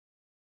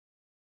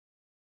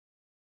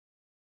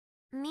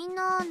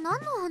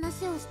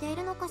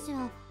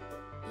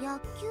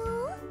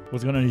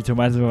What's going on YouTube?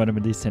 My name is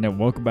VitaminDStain and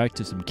welcome back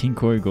to some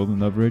Kinkoi Golden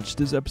Loveriche.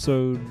 This is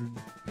episode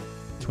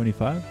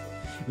 25.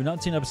 If you've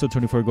not seen episode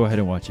 24, go ahead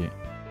and watch it.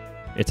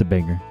 It's a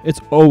banger.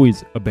 It's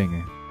always a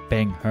banger.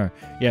 Bang her.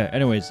 Yeah,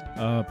 anyways, do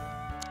you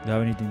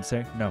have anything to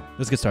say? No.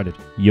 Let's get started.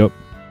 Yup.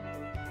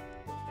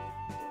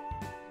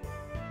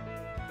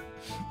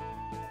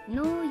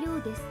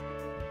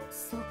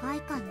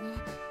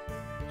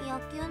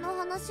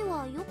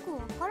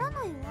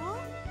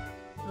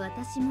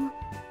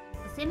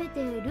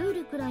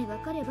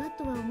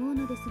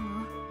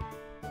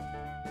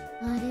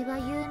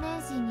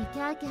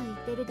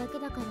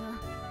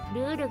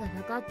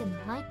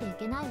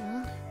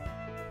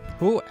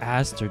 Who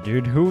asked her,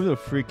 dude? Who the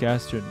freak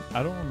asked her?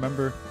 I don't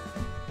remember.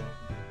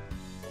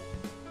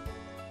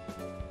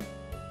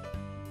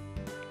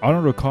 I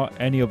don't recall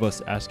any of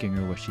us asking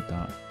her what she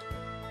thought.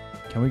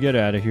 Can we get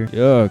her out of here?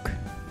 Yuck.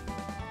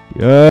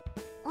 Yuck.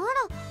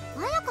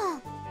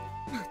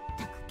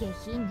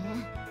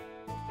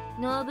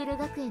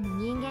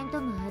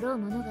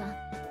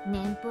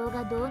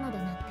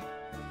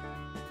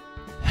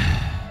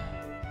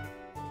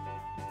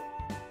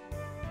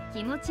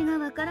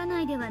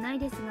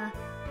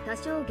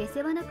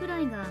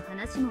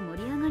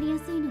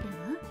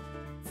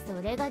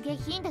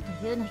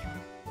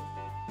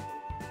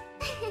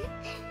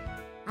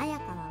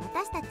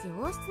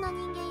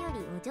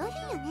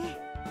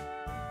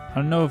 I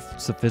don't know if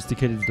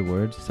sophisticated is the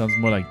word. Sounds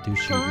more like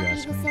douchey if you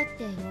ask me.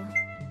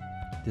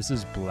 This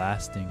is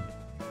blasting.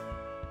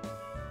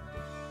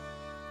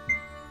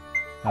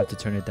 I have to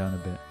turn it down a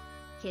bit.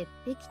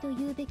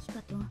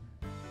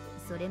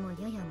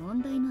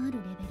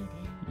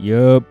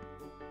 Yup.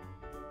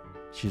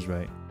 She's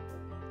right.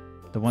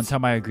 The one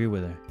time I agree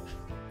with her.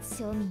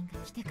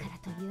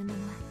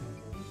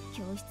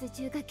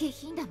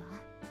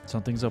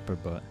 Something's up her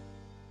butt.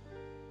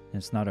 And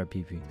it's not our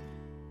pee-pee.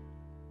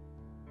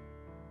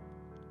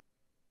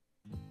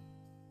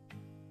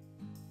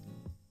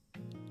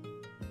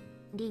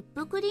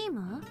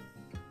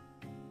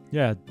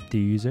 Yeah, do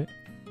you use it?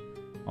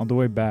 On the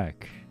way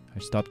back, I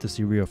stopped to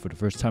see Rio for the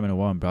first time in a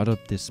while and brought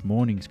up this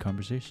morning's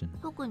conversation.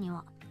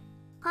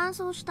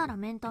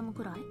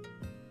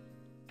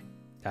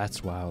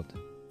 That's wild.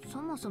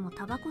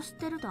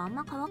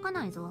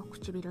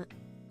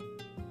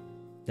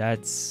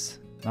 That's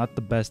not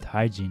the best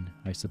hygiene,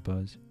 I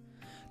suppose.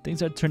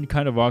 Things had turned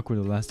kind of awkward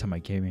the last time I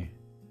came here,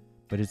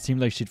 but it seemed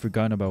like she'd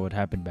forgotten about what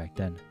happened back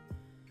then.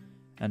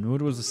 And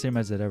mood was the same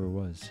as it ever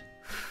was.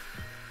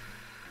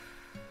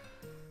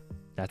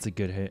 That's a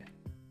good hit.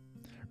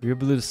 Rio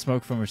blew the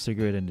smoke from her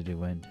cigarette into the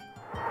wind.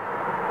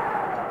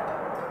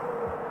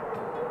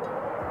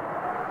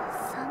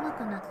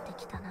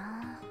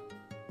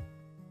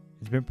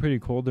 It's been pretty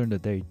cold during the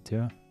day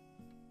too.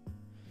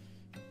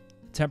 The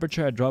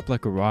temperature had dropped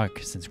like a rock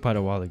since quite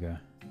a while ago.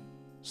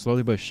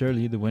 Slowly but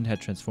surely, the wind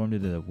had transformed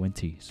into the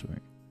wintry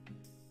sort.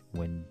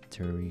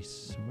 Wintry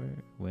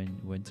sort?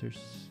 Winters?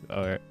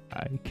 Or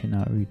I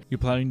cannot read. You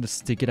planning to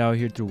stick it out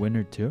here through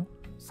winter too?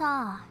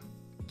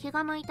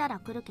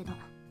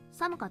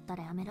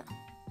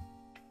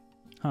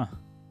 Huh.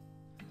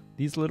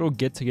 These little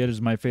get-togethers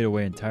might fade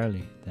away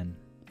entirely, then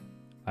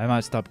I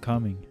might stop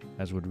coming,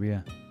 as would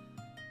Ria.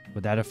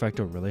 Would that affect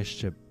our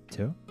relationship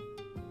too?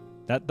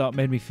 That thought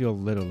made me feel a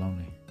little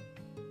lonely.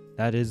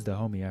 That is the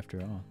homie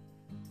after all.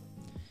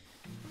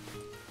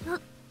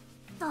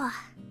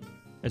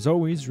 As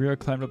always, Ria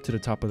climbed up to the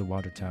top of the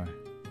water tower.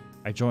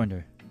 I joined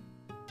her.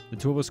 The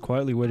two of us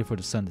quietly waited for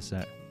the sun to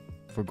set,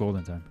 for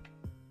golden time.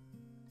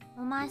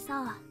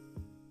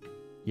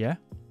 Yeah?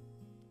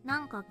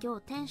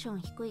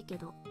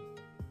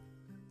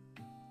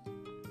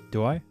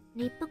 Do I?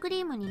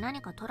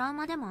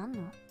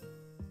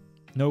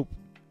 Nope.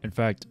 In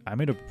fact, I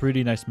made a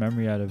pretty nice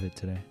memory out of it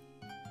today.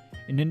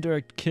 An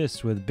indirect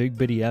kiss with Big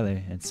Bitty Ele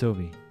and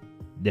Sylvie.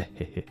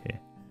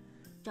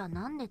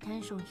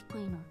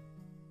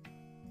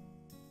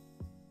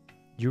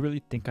 You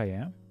really think I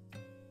am?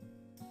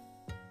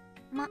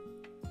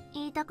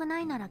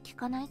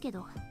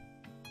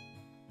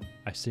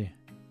 I see.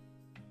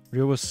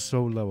 Rio was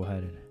so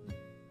level-headed,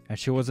 and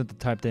she wasn't the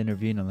type to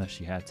intervene unless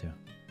she had to.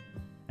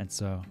 And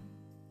so,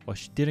 while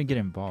she didn't get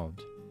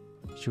involved,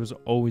 she was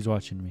always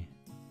watching me.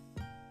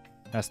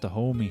 That's the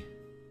homie.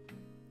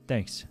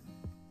 Thanks.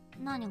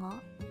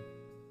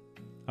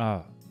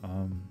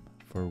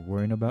 For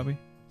worrying about me?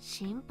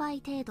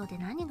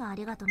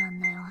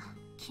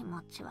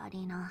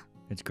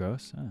 It's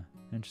gross?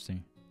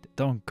 Interesting.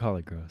 Don't call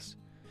it gross.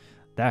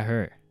 That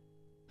hurt.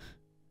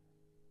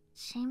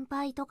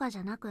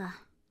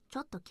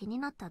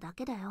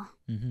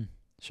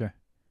 Sure.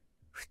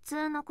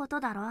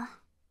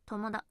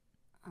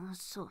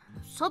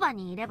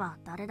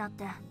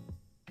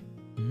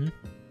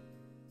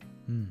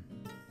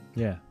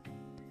 Yeah.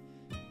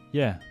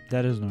 Yeah,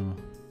 that is normal.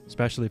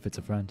 Especially if it's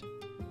a friend.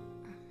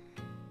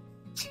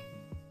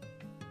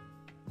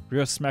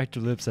 Rio smacked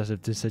her lips as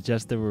if to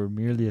suggest they were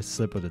merely a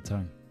slip of the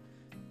tongue.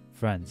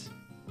 Friends.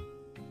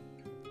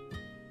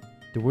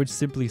 The word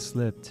simply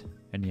slipped,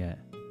 And yet,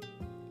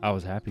 I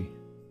was happy.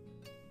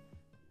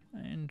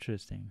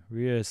 Interesting.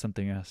 Ria is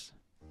something else.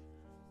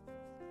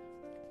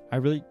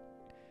 The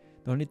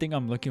only thing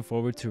I'm looking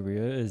forward to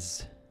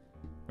Rio's,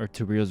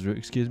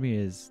 excuse me,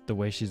 is the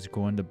way she's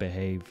going to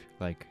behave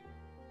like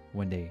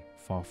when they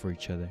fall for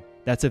each other.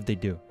 That's if they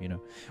do, you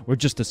know. We're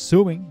just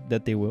assuming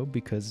that they will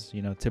because,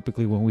 you know,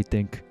 typically when we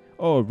think,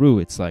 oh, Rue,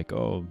 it's like,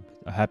 oh,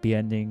 a happy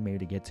ending, maybe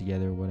to get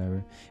together or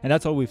whatever. And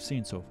that's all we've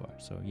seen so far.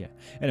 So, yeah.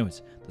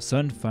 Anyways, the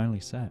sun finally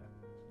set.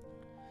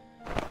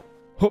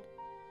 Oh,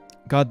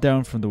 got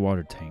down from the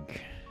water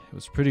tank. It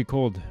was pretty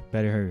cold.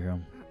 Better hurry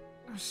home.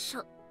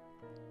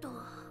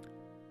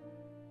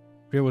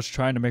 Ria was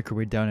trying to make her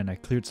way down and I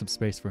cleared some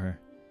space for her.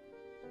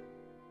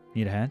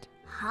 Need a hand?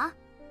 Huh?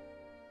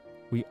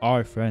 We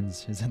are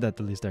friends. Isn't that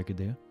the least I could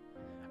do?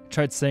 I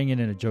tried saying it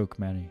in a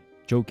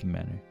joking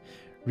manner.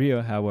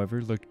 Ria,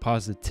 however, looked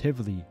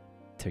positively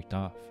ticked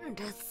off.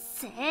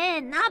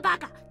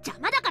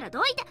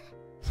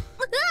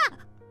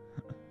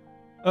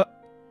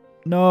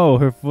 No,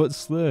 her foot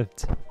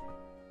slipped.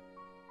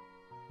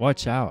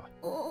 Watch out.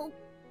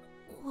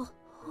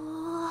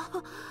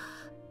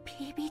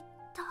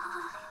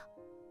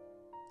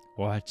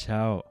 Watch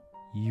out.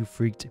 You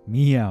freaked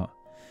me out.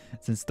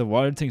 Since the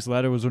water tank's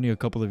ladder was only a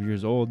couple of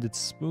years old, its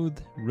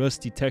smooth,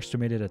 rusty texture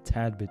made it a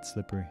tad bit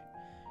slippery.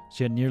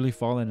 She had nearly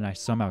fallen and I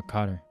somehow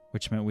caught her,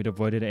 which meant we'd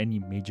avoided any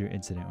major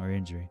incident or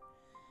injury.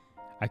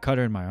 I caught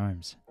her in my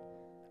arms.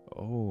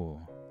 Oh,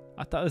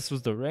 I thought this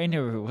was the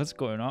Reina. What's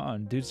going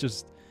on? Dude's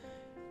just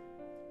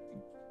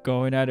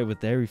going at it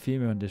with every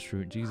female in this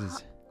route.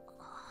 Jesus.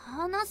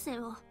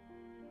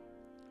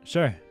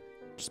 Sure.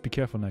 Just be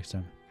careful next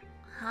time.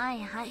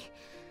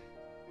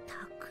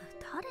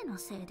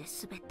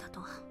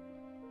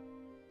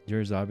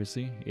 Yours,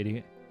 obviously,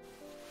 idiot.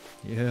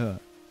 Yeah.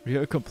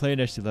 Ria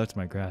complained as she left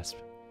my grasp.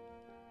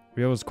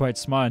 Ria was quite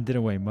small and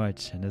didn't weigh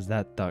much, and as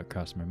that thought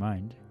crossed my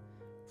mind,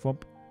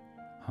 thump.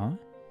 Huh?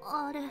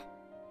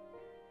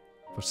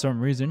 For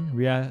some reason,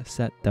 Ria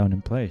sat down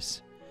in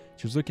place.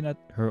 She was looking at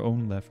her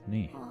own left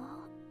knee.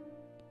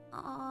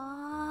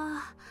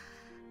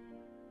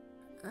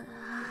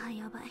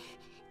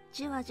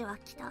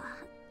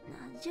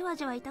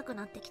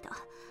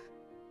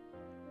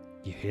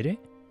 You hit it?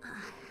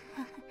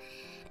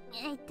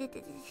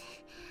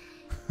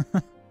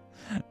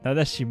 Now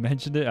that she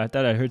mentioned it, I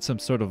thought I heard some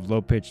sort of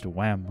low-pitched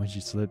wham when she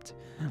slipped.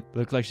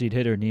 Looked like she'd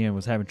hit her knee and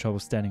was having trouble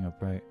standing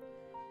upright.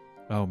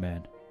 Oh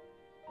man.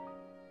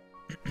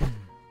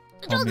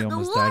 Homie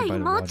almost died by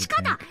the water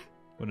tank.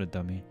 What a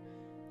dummy.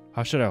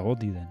 How should I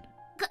hold you then?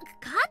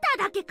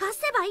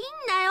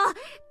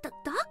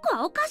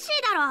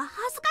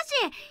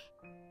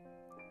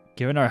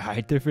 Given our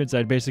height difference,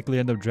 I'd basically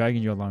end up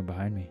dragging you along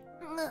behind me.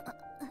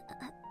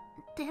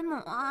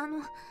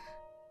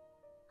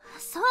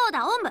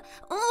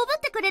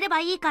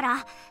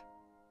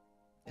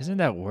 Isn't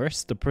that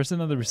worse? The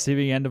person on the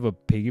receiving end of a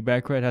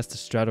piggyback ride has to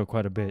straddle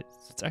quite a bit.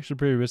 It's actually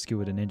pretty risky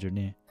with an injured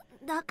knee.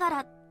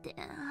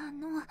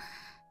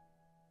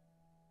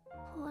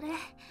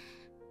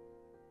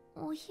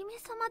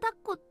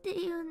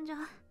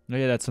 Oh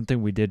yeah, that's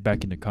something we did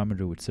back in the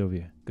Commodore with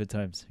Sylvia. Good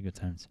times, good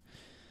times.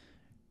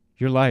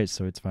 You're light,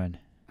 so it's fine.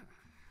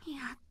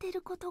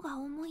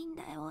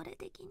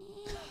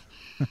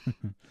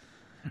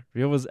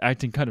 Ria was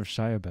acting kind of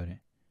shy about it,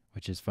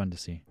 which is fun to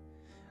see.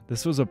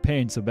 This was a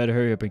pain, so better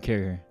hurry up and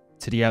carry her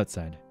to the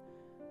outside.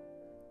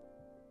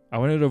 I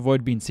wanted to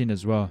avoid being seen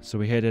as well, so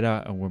we headed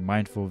out and were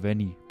mindful of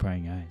any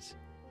prying eyes.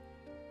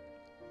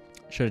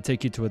 Should I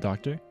take you to a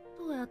doctor?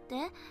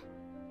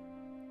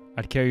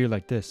 I'd carry you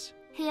like this.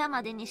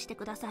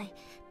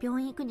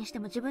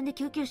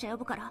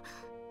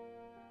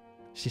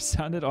 She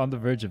sounded on the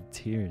verge of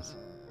tears.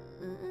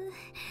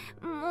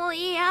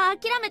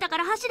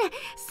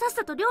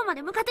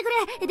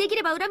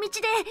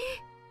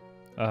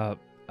 I've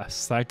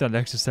slacked on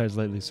exercise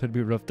lately, so it'd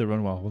be rough to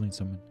run while holding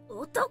someone.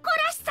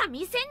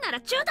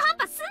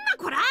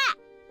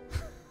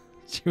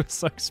 She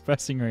was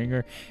expressing her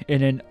anger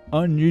in an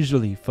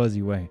unusually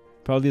fuzzy way.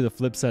 Probably the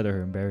flip side of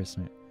her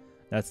embarrassment.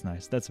 That's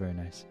nice. That's very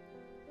nice.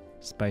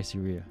 Spicy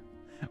Ria.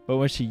 But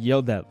when she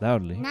yelled that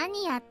loudly...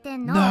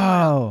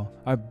 No!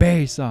 Our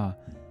bass!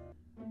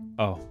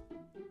 Oh.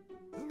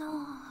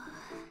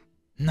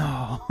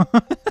 No.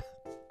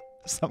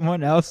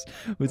 Someone else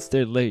who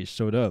stayed late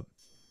showed up.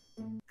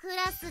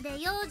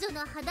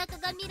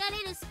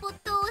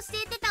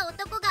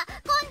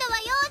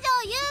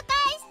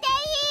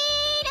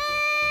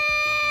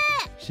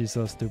 She's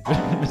so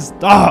stupid.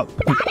 Stop!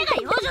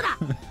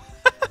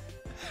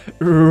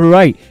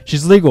 Right.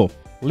 She's legal.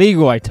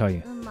 Legal, I tell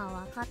you.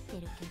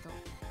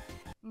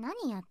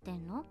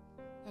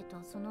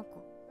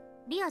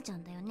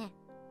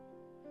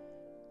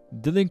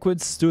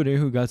 Delinquent student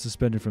who got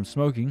suspended from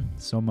smoking,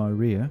 Soma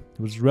Ria,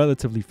 was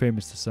relatively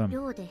famous to some.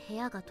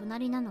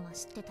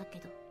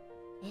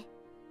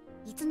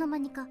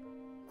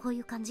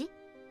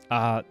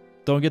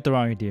 Don't get the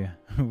wrong idea.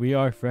 We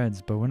are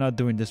friends, but we're not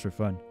doing this for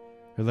fun.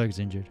 Her leg's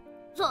injured.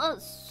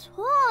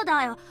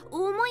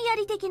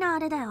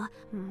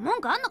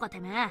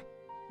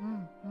 う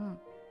んうん。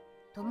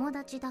友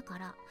達だか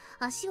ら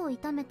足を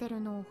痛めて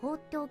るのを放っ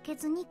ておけ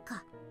ずに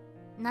か。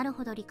なる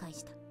ほど理解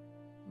した。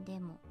で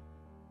も、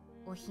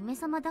お姫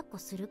様抱っこ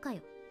するか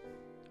よ。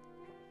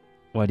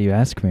Why do you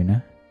ask,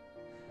 Reina?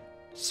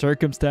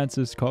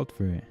 Circumstances called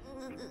for it.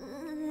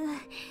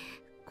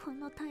 こ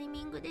のタイ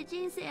ミングで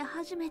人生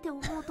初めて思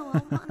うとは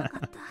思わなか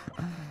った。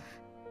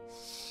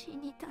死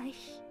にたい。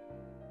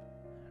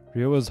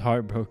Ria was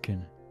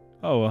heartbroken.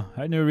 Oh well,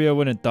 I knew Ria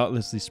wouldn't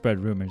thoughtlessly spread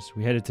rumors.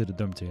 We headed to the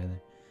dorm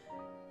together.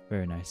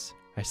 Very nice.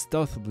 I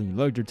stealthily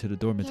lugged her to the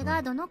毛が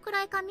dormitory. どのく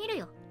らいか見る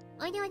よ。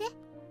おいでおいで。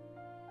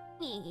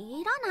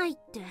いらないっ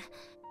て。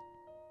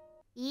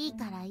いい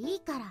からい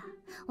いから。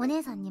お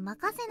姉さんに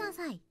任せな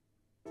さい。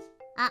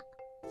あ、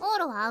オー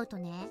ロはアウト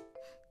ね。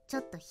ち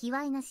ょっと卑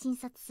猥な診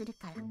察する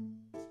から。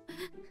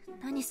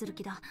何する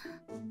気だ？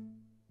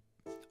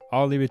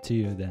 I'll leave it to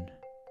you then.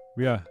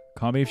 Ria,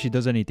 call me if she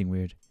does anything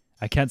weird.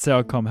 I can't say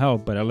I'll come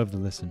help, but I love to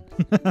listen.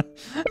 何す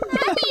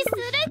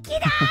る気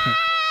だ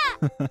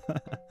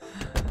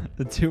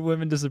！The two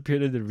women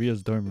disappeared into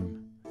Ria's dorm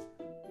room.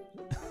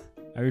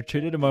 I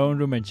retreated to my own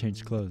room and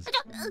changed clothes. どこ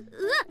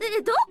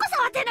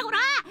触ってんだこら！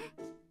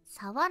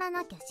触ら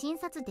なきゃ診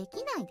察で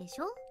きないでし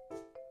ょ。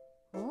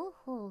ほう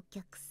ほう、お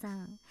客さ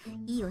ん、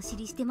いいお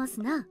尻してます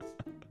な。なん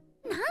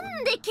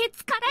でケ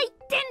ツから言っ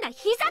てんだ。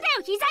膝だよ、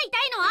膝痛い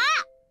のは。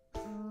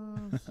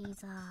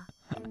膝。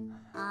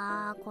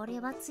あー、これ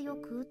は強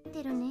く打っ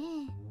てるね。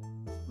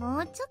も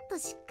うちょっと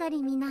しっか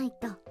り見ない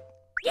と。いやー、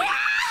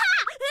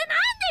なん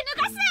で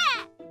脱が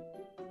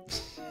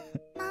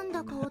せ。なん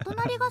だかお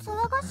隣が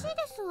騒がしいで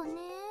すわね。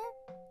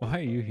Why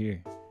are you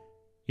here?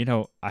 You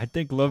know, I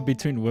think love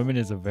between women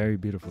is a very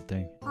beautiful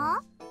thing.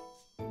 Huh?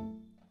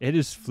 It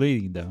is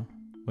fleeting though.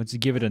 Once you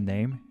give it a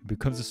name, it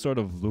becomes a sort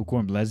of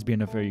lukewarm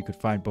lesbian affair you could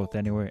find both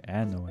anywhere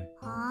and nowhere.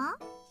 Huh?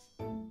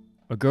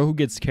 A girl who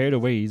gets carried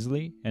away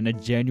easily and a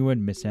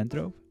genuine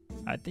misanthrope?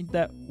 I think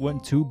that when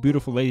two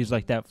beautiful ladies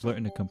like that flirt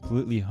in a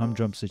completely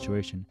humdrum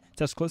situation,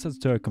 it's as close as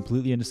to a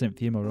completely innocent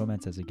female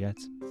romance as it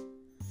gets.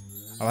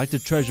 I like to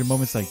treasure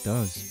moments like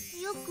those.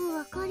 よく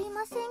わかり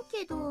ません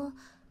けど、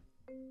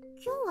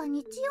今日は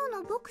日曜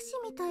の牧師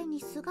みたい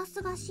にすが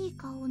すがしい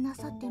顔をな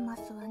さってま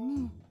すわ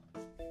ね。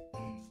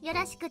よ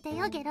ろしくて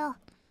よゲロ。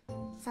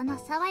その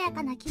爽や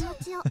かな気持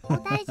ちをお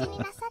大事に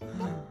なさって。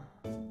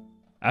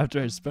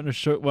After I spent a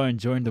short while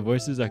enjoying the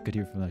voices I could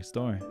hear from next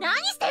door, 何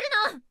してる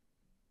の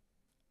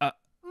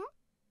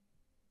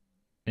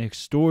an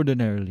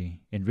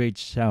extraordinarily enraged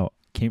shout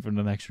came from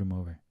the next room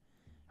over.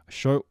 A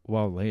short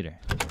while later.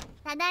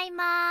 ただい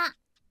ま。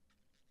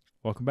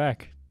Welcome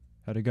back.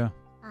 How'd it go?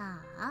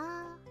 あ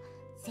あ、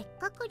せっ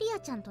かくリア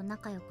ちゃんと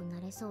仲良くな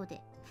れそう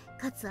で、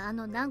かつあ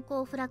の難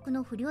攻不落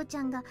の不良ち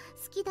ゃんが好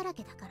きだら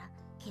けだから、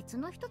ケツ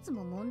の一つ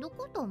も揉んど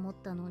こうと思っ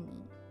たのに。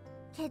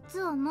ケ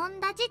ツを揉ん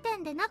だ時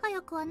点で仲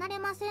良くはなれ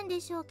ませんで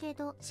しょうけ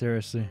ど。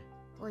Seriously?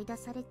 追い出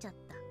されちゃっ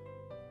た。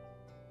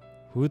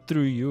Who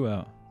threw you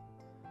out?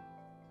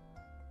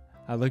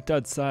 I looked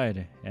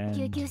outside 救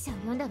and... 急車を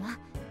呼んだわ。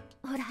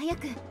ほら早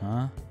く。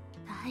Huh?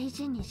 大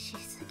事にし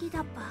すぎ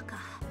だバカ。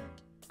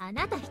あ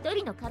なた一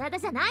人の体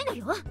じゃないの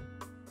よ。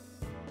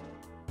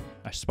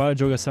I spotted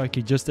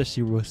Jogasaki just as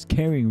she was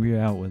carrying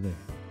Ria out with her.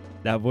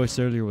 That voice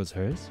earlier was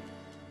hers?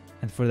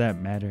 And for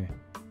that matter...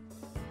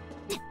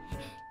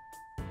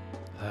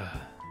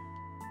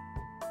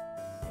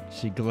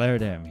 She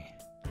glared at me.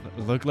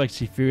 It looked like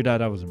she figured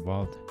out I was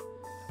involved.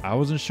 I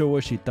wasn't sure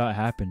what she thought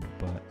happened,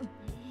 but...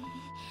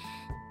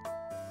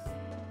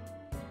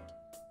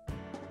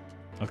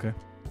 Okay.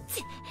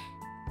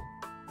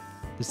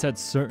 This had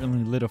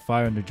certainly lit a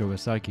fire under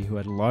Jogasaki, who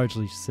had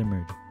largely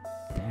simmered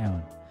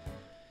down.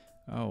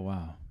 Oh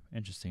wow.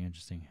 Interesting,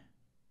 interesting.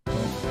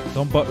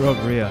 Don't butt rub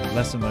Ria.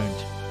 Lesson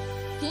learned.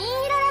 金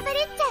色ラブリ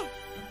ッチ。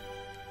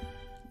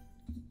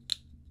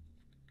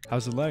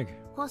 How's the leg?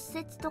 骨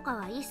折とか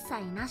は一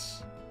切な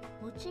し。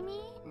落ち身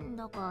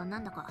だかな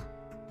んだか。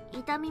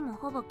痛みも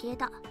ほぼ消え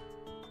た。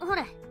ほ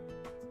れ。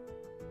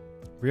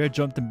Ria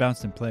jumped and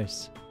bounced in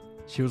place.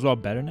 She was all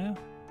better now?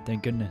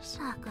 Thank goodness.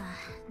 たく、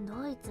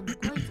どいつもこ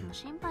いつも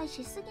心配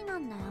しすぎな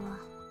んだよ。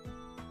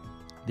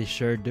They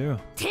sure do.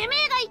 てめえが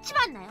一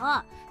番だ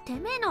よ。て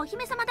めえのお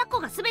姫様抱っこ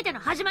が全ての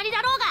始まりだ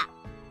ろうが。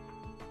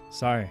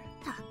Sorry.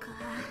 たく。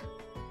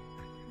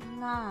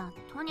まあ、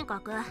とにか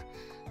く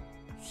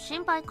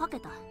心配かけ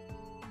た。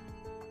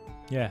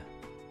Yeah.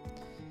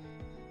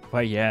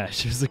 Why, yeah,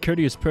 she was a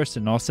courteous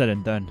person, all said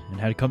and done, and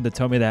had come to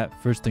tell me that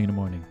first thing in the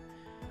morning.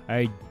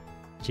 I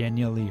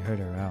genuinely heard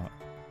her out.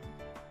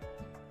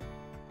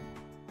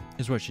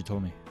 Is what she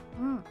told me.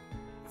 うん。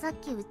さっ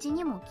きうち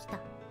にも来た。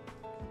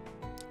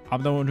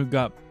I'm the one who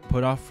got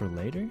put off for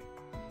later?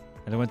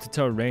 And I went to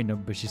tell Reina,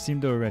 but she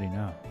seemed to already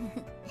know.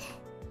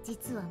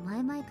 実は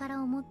前々か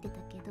ら思ってた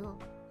けど、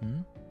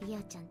Hmm? リ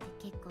アちゃんって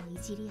結構い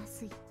じりや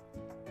すい。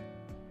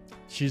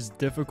She's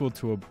difficult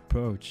to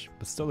approach,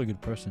 but still a good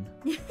person.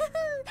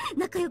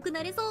 仲良く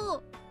なれそ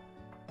う。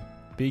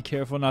Be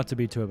careful not to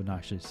be too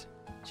obnoxious.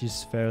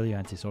 She's fairly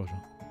antisocial.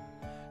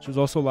 She was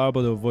also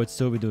liable to avoid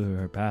Sylvie due to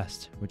her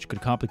past, which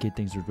could complicate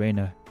things with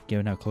Reina,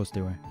 given how close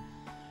they were.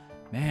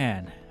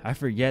 Man, I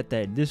forget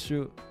that in this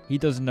route, he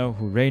doesn't know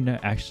who Reina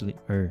actually,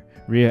 or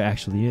Ria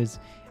actually is,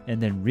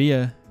 and then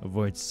Ria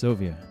avoids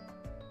Sylvia.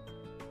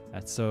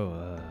 That's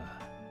so,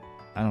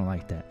 I don't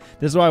like that.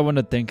 This is why I want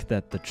to think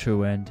that the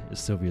true end is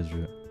Sylvia's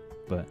route.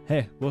 But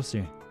hey, we'll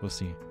see. We'll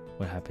see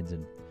what happens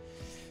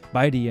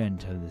by the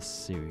end of this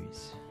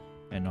series.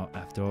 And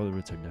after all the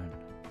routes are done.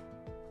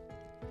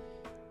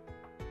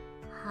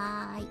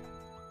 Hi.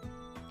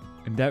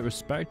 In that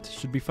respect,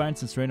 should be fine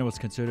since Reina was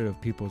considerate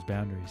of people's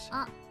boundaries.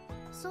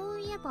 そう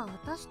いえば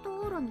私と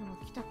オーロには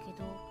来たけ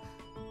ど、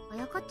あ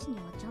やかっちに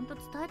はちゃんと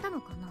伝えたの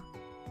かな。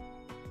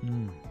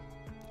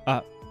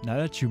Now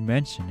that you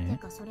mention it.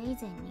 てかそれ以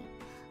前に、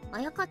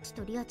あやかっち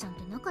とリアちゃんっ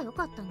て仲良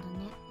かったんだね。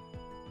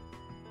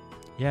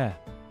Yeah.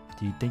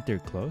 Do you think they're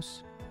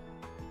close?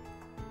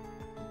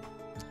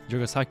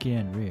 Jogasaki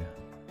and Ria.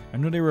 I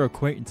knew they were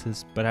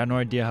acquaintances, but I had no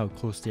idea how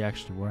close they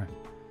actually were.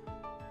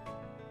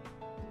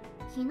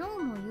 昨日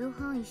も夕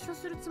飯一緒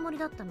するつもり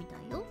だったみた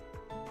いよ。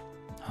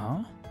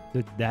Huh?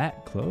 They're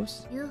that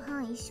close? 夕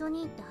飯一緒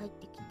にって入っ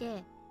てき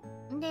て、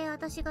で、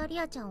私がリ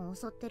アちゃんを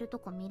襲ってると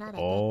こ見られて、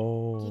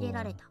キレ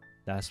られた。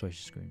That's why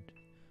she screamed.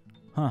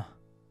 Huh.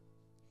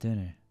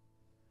 Didn't it?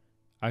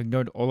 I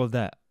ignored all of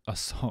that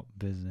assault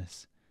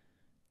business.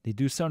 They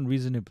do sound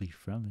reasonably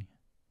friendly.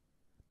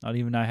 Not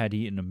even I had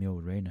eaten a meal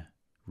with Reina.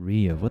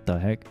 Ria, what the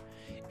heck?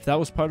 If that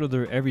was part of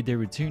their everyday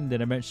routine,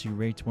 then I meant she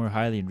ranked more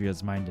highly in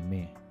Ria's mind than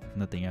me, if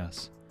nothing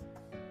else.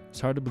 It's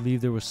hard to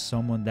believe there was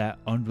someone that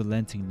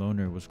unrelenting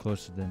loner was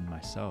closer than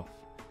myself.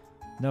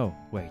 No,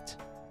 wait.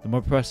 The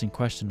more pressing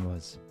question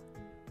was,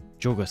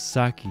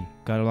 Jogasaki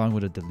got along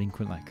with a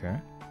delinquent like her?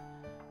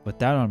 With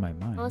that on my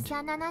mind,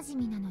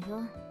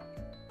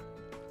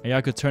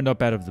 Ayaka turned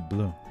up out of the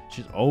blue.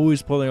 She's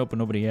always pulling up when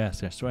nobody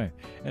asks, I swear.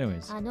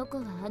 Anyways. あの子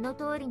はあの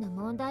通りの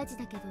問題児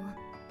だけど、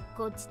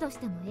こっちとし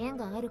ても縁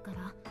があるか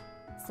ら、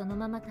その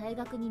まま退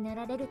学にな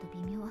られると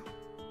微妙。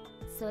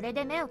それ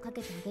で目をか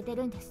けてあげて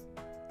るんです。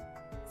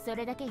そ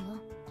れだけよ。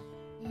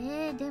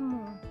で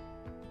も。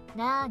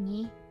なー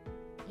に？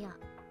いや、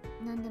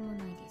なんでも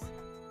ないです。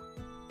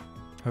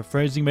Her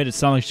phrasing made it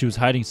sound like she was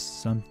hiding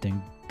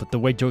something, but the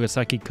way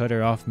Jogasaki cut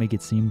her off made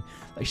it seem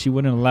like she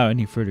wouldn't allow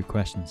any further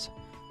questions.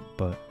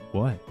 But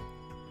what?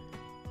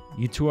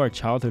 You two are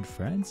childhood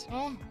friends?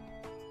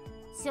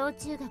 小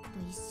中学と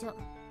一緒。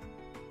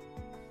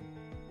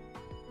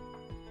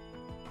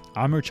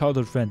I'm her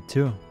childhood friend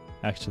too,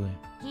 actually.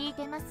 聞い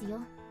てますよ。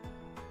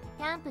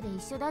キャンプで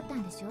一緒だった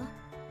んでしょ？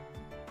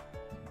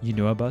 You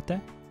knew about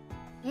that?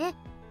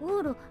 オ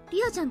ーロ、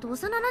リアちゃんと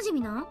幼馴染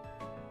なん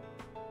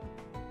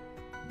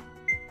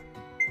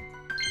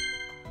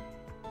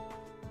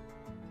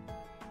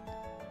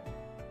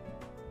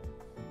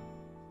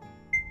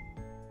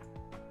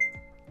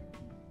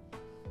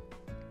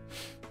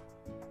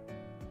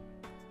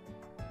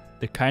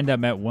？The kind that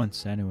met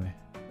once, anyway.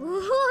 おお、い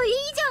い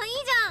じ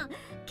ゃん。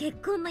結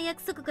婚の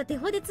約束がデ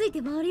フォでつい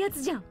て回るや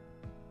つじゃん。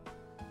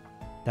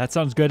That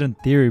sounds good in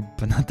theory,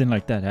 but nothing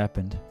like that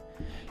happened.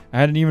 I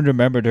hadn't even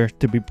remembered her,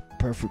 to be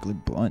perfectly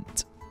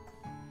blunt.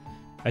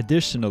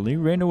 Additionally,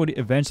 Reina would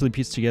eventually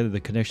piece together the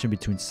connection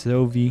between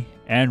Sylvie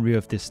and Ria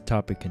if this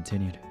topic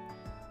continued.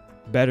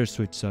 Better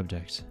switch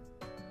subjects.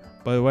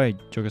 By the way,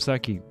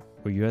 Jogasaki,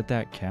 were you at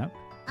that camp?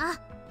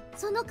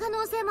 その可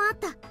能性もあっ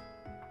た。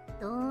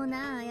どう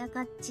な、あや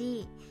かっ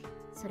ち。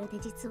それで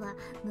実は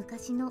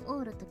昔の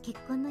オーロと結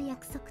婚の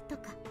約束と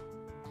か。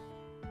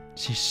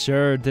She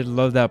sure did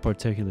love that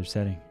particular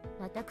setting.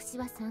 私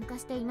は参加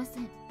していませ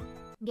ん。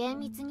厳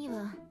密に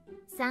は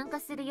参加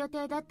する予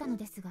定だったの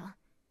ですが、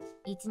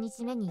1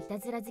日目にいた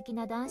ずら好き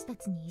な男子た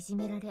ちにいじ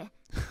められ、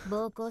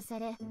暴行さ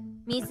れ、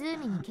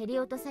湖に蹴り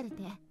落とされ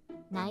て、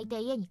泣いて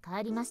家に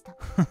帰りました。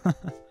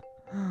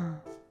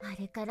あ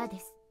れからで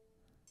す。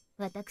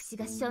私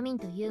が庶民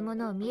というも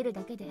のを見る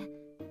だけで、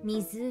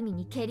湖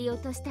に蹴り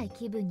落としたい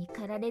気分に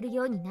駆られる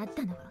ようになっ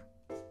たのは。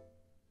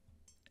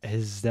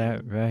Is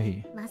that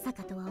right? まさ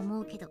かとは思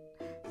うけど、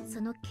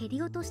その蹴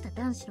り落とした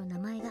男子の名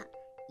前が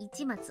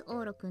市松オ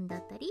ーロくんだ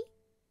ったり？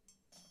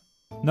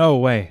 No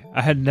way.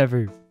 I had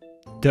never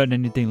done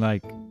anything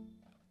like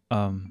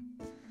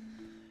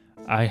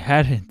I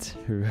hadn't,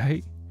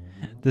 right?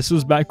 This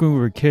was back when we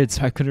were kids,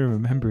 so I couldn't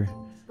remember.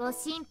 ご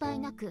心配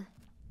なく。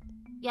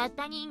やっ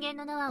た人間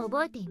の名は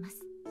覚えています。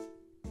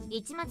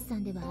市松さ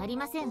んではあり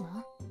ません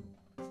わ。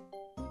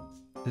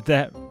Is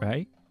that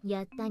right?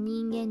 やった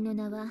人間の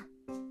名は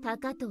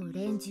高藤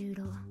連十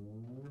郎。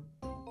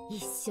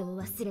一生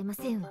忘れま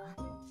せんわ。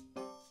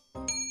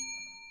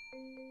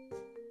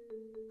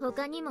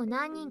他にも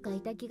何人か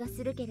いた気が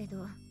するけれど、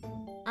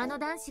あの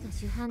男子が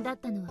主犯だっ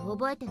たのは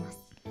覚えてます。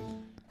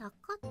高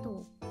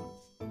藤、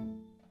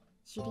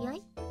知り合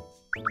い？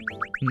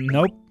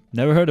 Nope,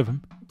 never heard of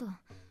him.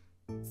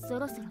 そ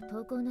ろそろ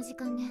登校の時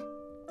間ね。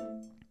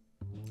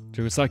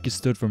Jogasaki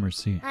stood from her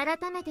seat. 改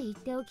めて言っ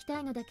ておきた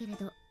いのだけれ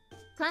ど、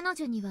彼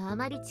女にはあ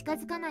まり近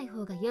づかない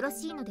方がよろ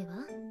しいのでは？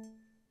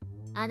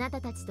あなた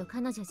たちと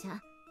彼女じ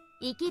ゃ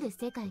生きる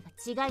世界が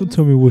違います。Don't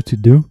tell me what to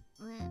do.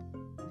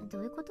 ど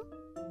ういうこと？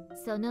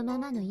そのま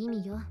まの意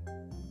味よ。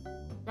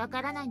わ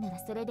からないなら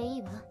それでい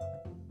いわ。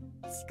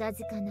近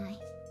づかない。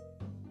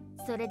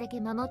それだ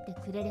け守って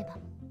くれれば。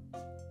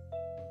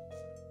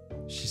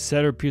 She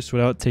said her piece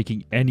without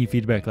taking any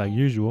feedback like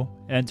usual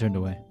and turned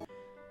away.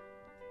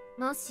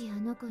 もしあ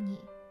の子に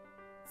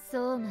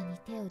相馬に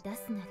手を出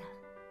すなら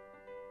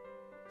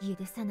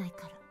許さない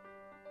から。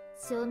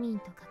庶民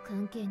とか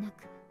関係な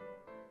く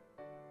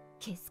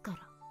消すから。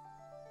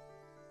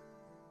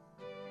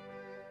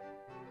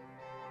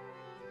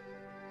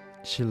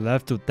 She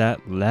left with that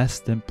less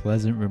than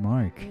pleasant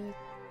remark.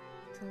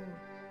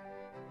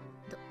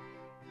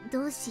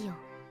 どうしよう。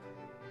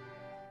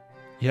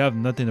 You have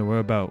nothing to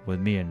worry about with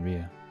me and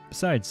Rhea.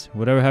 Besides,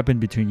 whatever happened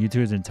between you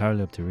two is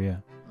entirely up to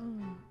Rhea.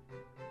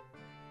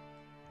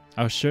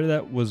 I was sure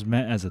that was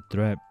meant as a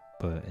threat,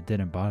 but it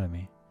didn't bother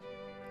me.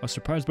 I was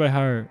surprised by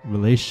her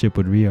relationship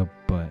with Rhea,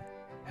 but it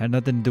had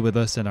nothing to do with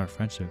us and our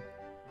friendship.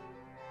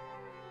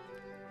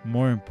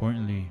 More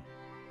importantly,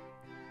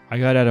 I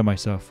got out of my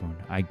cell phone.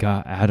 I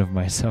got out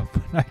my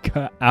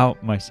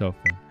cell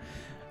phone.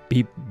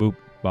 Beep, boop,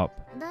 bop.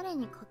 誰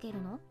にかけ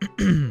るの？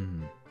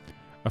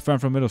 A friend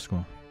from middle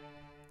school.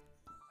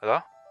 Hello?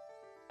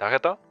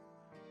 Nagata?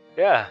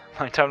 Yeah,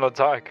 long time no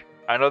talk.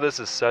 I know this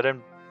is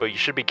sudden, but you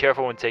should be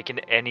careful when taking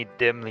any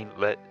dimly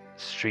lit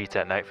streets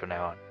at night from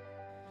now on.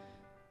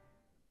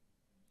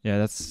 Yeah,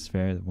 that's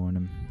fair to warn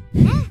him.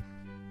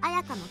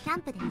 綾香もキャ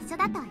ンプで一緒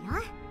だったわよ。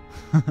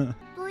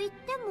と言っ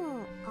て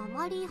もあ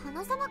まり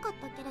話さなかっ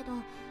たけれど、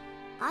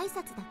挨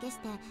拶だけし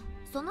て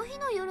その日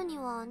の夜に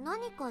は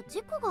何か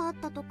事故があっ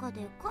たとか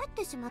で帰っ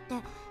てしまって、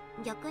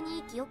逆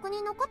に記憶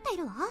に残ってい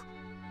るわ。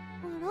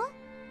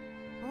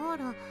あら、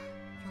ひょっ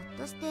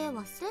として忘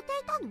れてい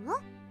たの？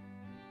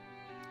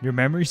 Your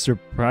memory's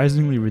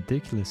surprisingly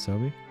ridiculous,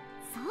 Sobi.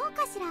 そう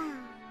かしら。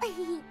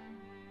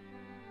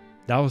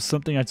That was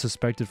something I'd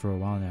suspected for a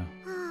while now.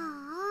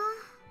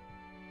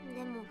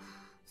 でも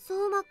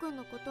相馬くん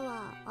のこと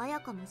は綾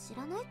香も知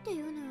らないって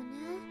言うのよね。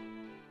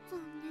残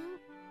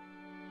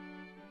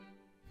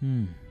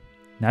念。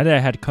Now that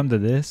I had come to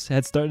this, it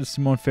had started to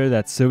seem unfair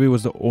that Sylvie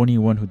was the only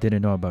one who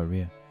didn't know about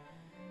Rhea.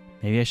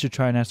 Maybe I should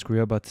try and ask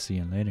Rhea about the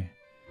scene later.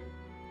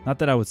 Not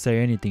that I would say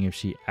anything if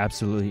she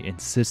absolutely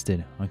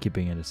insisted on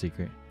keeping it a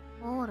secret.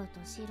 オーロと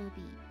シル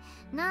ビ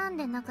ー、なん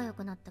で仲良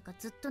くなったか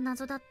ずっと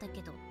謎だった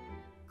けど、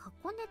過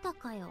去ネタ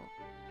かよ。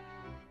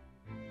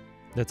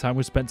 The time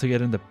we spent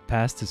together in the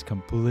past is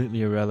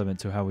completely irrelevant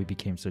to how we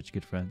became such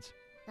good friends.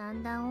 だ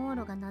んだんオー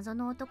ロが謎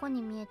の男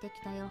に見えて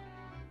きたよ。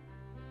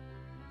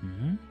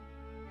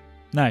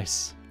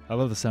Nice. I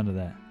love the sound of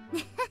that.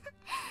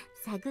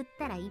 探っ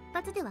たら一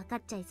発で分か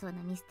っちゃいそう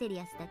なミステリ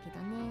アスだけど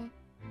ね。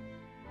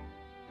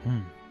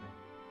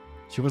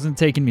She wasn't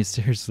taking me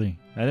seriously.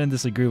 I didn't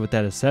disagree with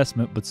that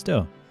assessment, but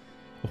still.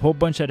 A whole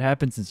bunch had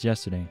happened since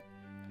yesterday.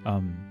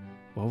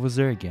 What was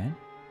there again?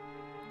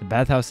 The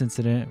bathhouse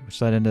incident,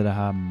 which led into the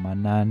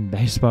Hamanan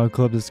baseball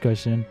club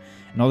discussion,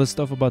 and all this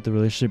stuff about the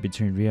relationship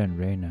between Rhea and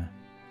Reina.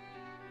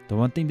 The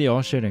one thing they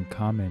all shared in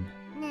common.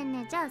 ねえ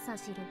ねえ、じゃあさ、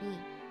シルビ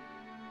ー。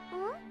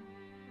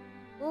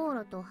オー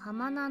ロとハ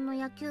マナンの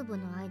野球部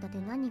の間で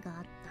何が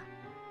あっ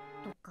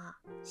たとか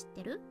知っ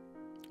てる？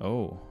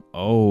 Oh.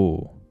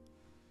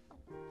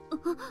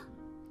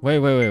 Wait,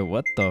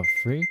 what the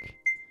freak?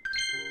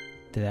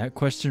 Did that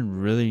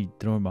question really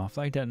throw him off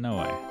like that? No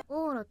way.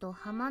 オーロと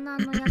ハマナ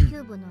ンの野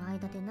球部の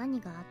間で何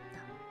があっ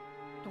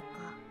たとか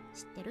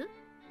知ってる？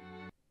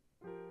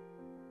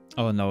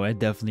 Oh no, it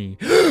definitely...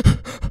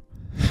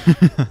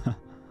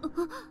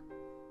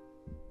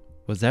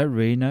 Was that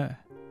Reina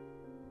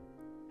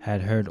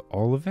had heard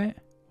all of it?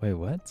 Wait,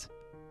 what?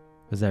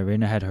 Was that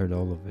Reina had heard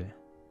all of it?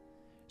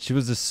 She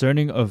was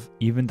discerning of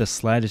even the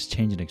slightest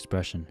change in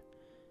expression.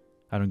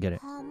 I don't get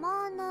it. ハ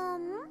マナ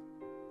ン？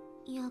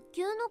野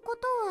球のこ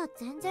とは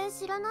全然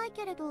知らない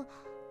けれど、オー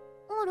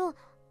ロ、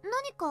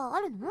何か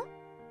あるの？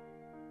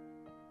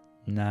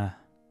 Nah. あ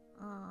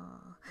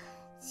あ、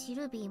シ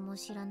ルビーも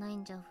知らない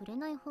んじゃ触れ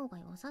ない方が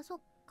良さそう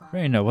か。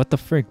Reina, what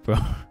the frick, bro? オッ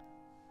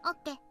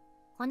ケー、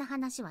この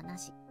話はな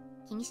し。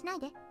気にしない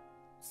で。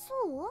そ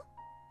う？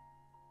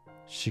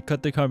 She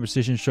cut the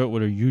conversation short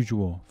with her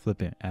usual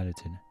flippant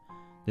attitude.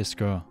 This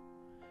girl,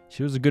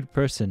 she was a good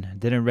person,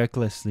 didn't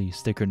recklessly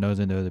stick her nose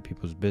into other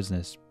people's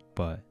business,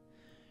 but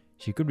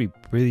she could be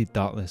really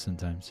thoughtless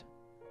sometimes.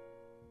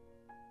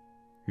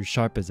 You're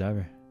sharp as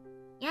ever.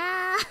 いや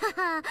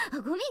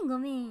ー、ご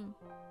めん。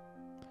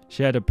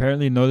 She had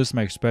apparently noticed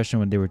my expression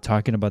when they were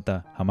talking about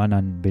the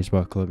Hamanan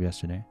baseball club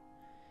yesterday.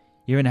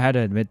 Even had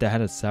to admit that I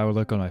had a sour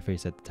look on my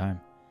face at the time.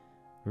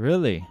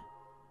 Really?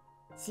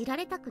 知ら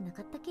れたくな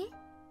かったけ？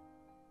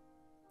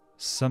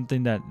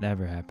 Something that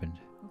never happened.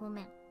 ご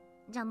めん。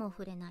じゃあもう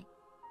触れない。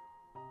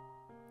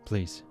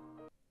 Please.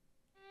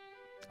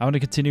 I want to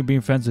continue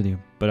being friends with you,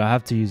 but I'll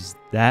have to use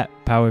that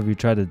power if you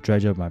try to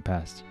dredge up my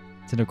past.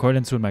 It's in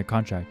accordance with my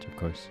contract, of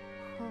course.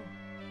 ほ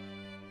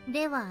う。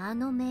ではあ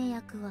の名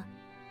役は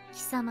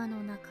貴様の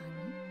中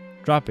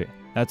に？ Drop it.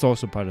 That's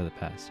also part of the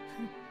past.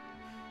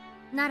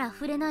 なら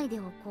触れないで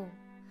おこう。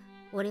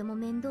俺も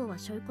面倒は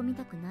背負い込み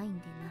たくないん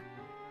で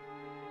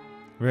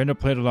な。 Reina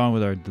played along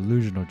with our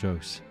delusional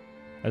jokes.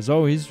 As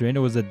always, Reina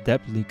was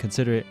adeptly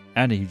considerate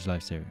and a huge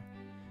lifesaver.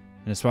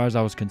 And as far as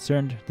I was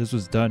concerned, this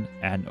was done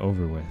and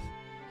over with.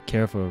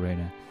 Careful,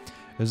 Reina.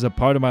 It was a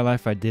part of my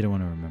life I didn't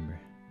want to remember.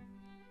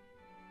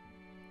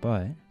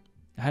 But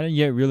I hadn't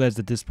yet realized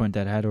at this point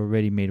that I had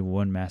already made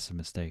one massive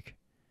mistake.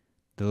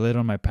 The lid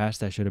on my past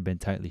that should have been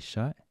tightly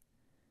shut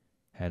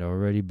had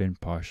already been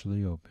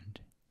partially opened.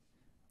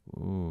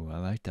 Ooh, I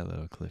like that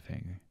little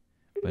cliffhanger.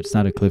 But it's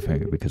not a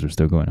cliffhanger because we're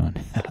still going on.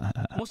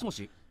 もしも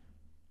し。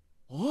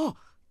あ、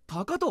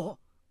高藤。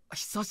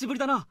久しぶり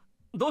だな。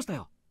どうした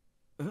よ。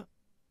え、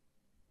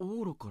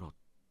オーロから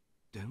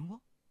電話？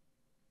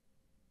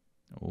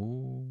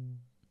 Oh.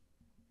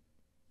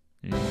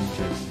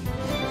 Interesting.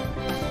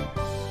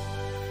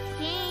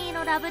 金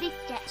色ラブリッ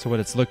チェ。 So what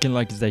it's looking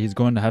like is that he's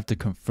going to have to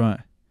confront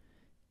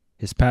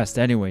his past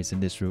anyways in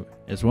this route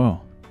as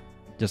well.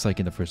 Just like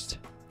in the first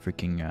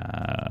freaking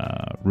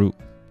route.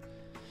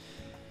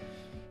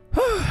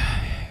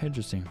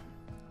 Interesting.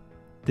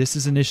 This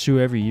is an issue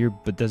every year,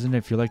 but doesn't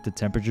it feel like the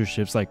temperature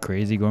shifts like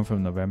crazy going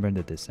from November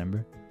into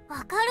December? わ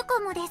かるか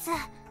もです。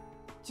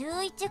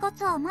11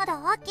月はま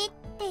だ秋っ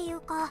てい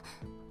うか、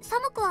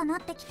寒くはな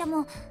ってきて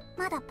も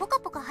まだポカ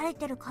ポカ晴れ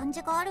てる感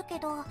じがあるけ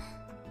ど、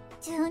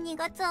12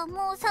月は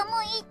もう寒い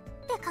っ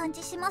て感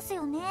じします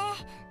よね。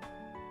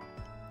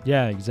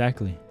Yeah,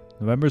 exactly.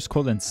 November's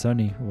cold and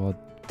sunny, while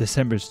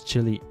December's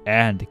chilly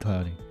and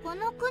cloudy. こ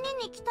の国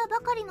に来たば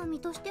かりの身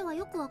としては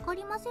よくわか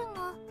りません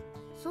が、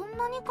そん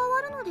なに変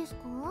わるのです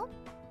か？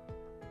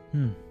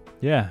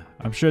 Yeah,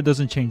 I'm sure it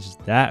doesn't change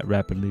that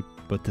rapidly,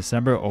 but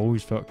December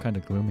always felt kind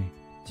of gloomy.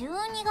 12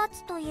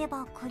月といえ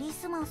ばクリ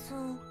スマス。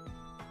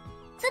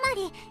つま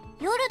り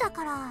夜だ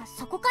から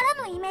そこか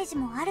らのイメージ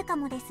もあるか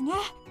もですね。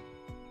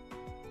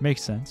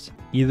Makes sense.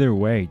 Either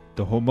way,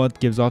 the whole month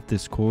gives off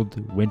this cold,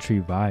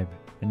 wintry vibe,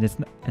 and that's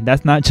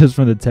not just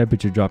from the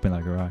temperature dropping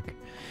like a rock.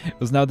 It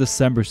was now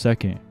December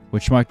 2nd,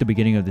 which marked the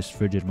beginning of this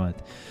frigid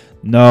month.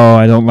 No,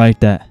 I don't like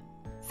that.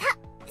 さ、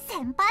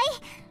先輩、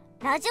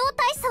ラジオ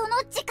体操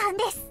の時間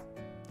です。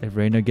 If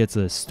Reina gets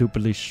a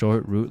stupidly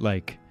short route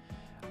like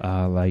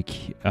not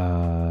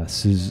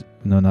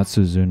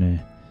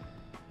Suzune.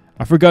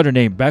 I forgot her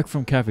name. Back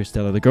from Cafe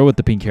Stella, the girl with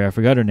the pink hair. I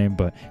forgot her name,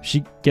 but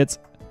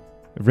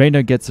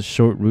Reina gets a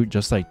short route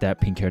just like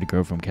that pink-haired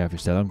girl from Cafe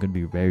Stella. I'm gonna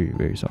be very,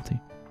 very salty.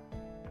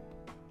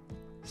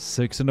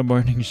 6 in the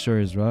morning sure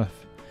is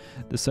rough.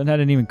 The sun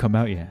hadn't even come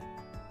out yet.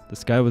 The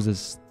sky was a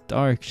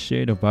stark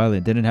shade of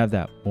violet. Didn't have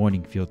that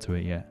morning feel to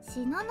it yet.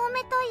 東雲と言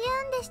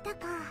うんでした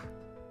か。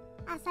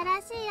朝ら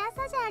しい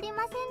朝じゃあり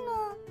ませんの。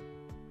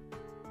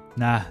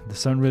 Nah, the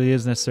sun really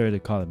is necessary to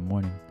call it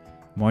morning.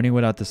 Morning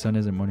without the sun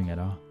isn't morning at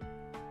all.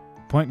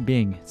 Point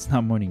being, it's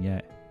not morning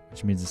yet,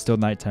 which means it's still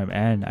nighttime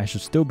and I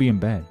should still be in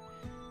bed.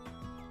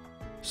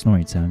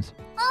 Snoring sounds.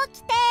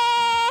 起きて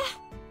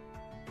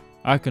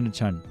ー。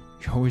 Akane-chan,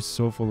 you're always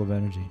so full of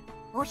energy.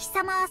 お日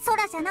様は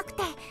空じゃなく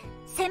て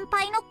先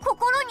輩の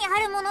心にあ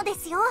るもので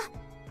すよ。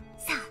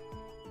さあ、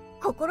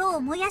心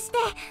を燃やして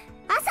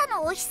朝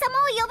のお日様を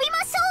呼び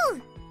ましょう。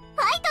ファ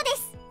イトで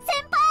す、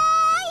先輩。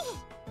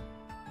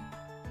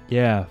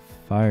 Yeah,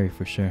 fiery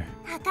for sure.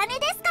 茜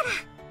ですか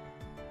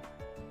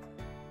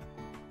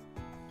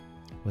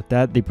ら。 With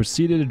that, they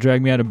proceeded to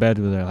drag me out of bed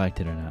whether I liked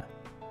it or not.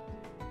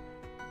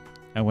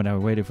 And when I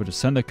waited for the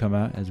sun to come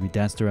out as we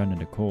danced around in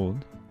the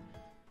cold,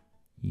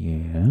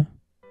 yeah,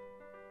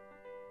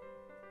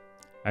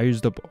 I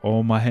used up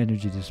all my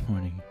energy this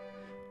morning.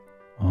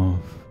 Oh,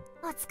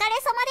 お疲れ様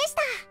でし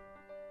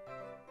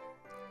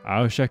た。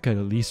 I wish I could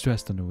at least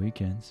rest on the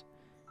weekends.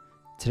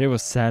 Today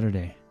was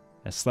Saturday.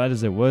 As slight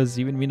as it was,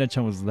 even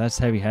Mina-chan was less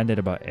heavy-handed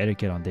about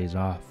etiquette on days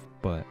off,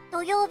 but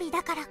土曜日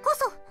だからこ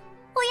そ、お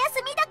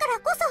休みだから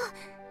こ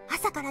そ、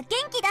朝から元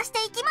気出し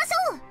ていきまし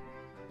ょう。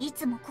い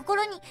つも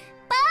心にバーニ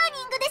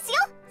ングですよ、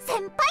先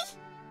輩。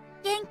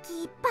元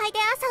気いっぱいで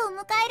朝を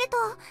迎えると、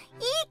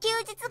いい休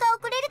日が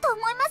送れると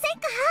思いません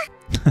か？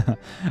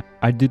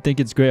 I do think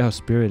it's great how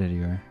spirited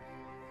you are.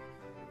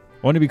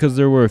 Only because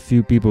there were a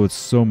few people with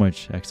so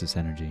much excess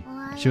energy.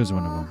 She was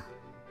one of them.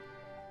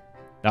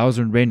 That was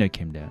when Reina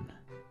came down.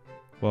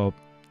 Well,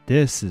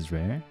 this is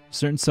rare. A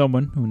certain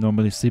someone who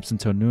normally sleeps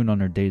until noon on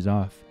her days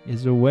off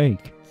is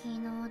awake. 昨日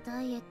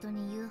ダイエット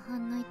に夕飯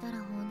抜いたら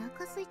お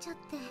腹空いちゃっ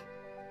て。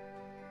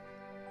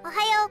おは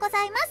ようご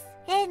ざいます、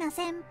レイナ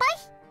先輩。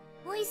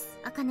おいっす、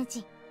あかねち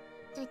ん。ち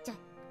ょいちょい、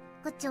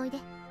こっちおいで。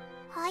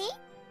はい？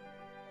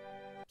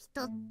ピ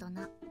トッと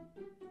な。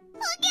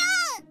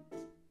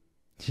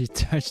 She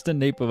touched the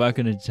nape of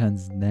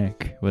Akane-chan's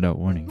neck without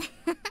warning.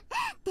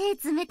 手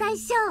冷たいっ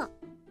しょ。冷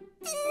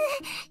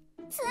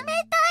たいで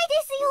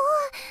すよ。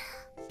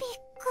びっく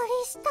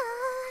りした。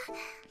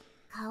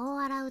顔を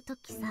洗うと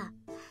きさ、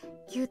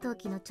給湯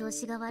器の調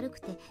子が悪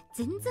くて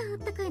全然あっ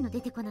たかいの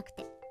出てこなく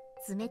て、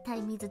冷た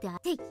い水であ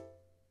てい。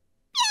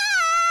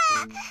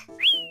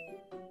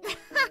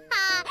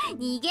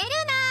逃げる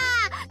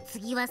な。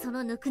次はそ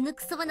のぬくぬ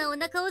くそうなお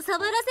腹を触らせる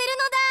の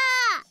だ。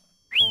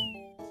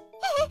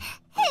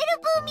ヘル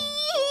プミ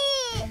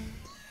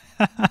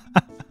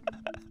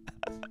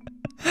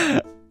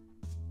ー。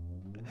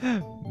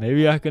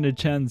 Maybe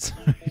Akane-chan's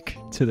weak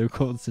to the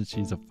cold since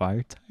she's a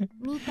fire type.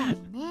 みたい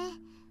ね。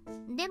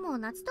でも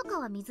夏とか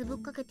は水ぶっ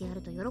かけてや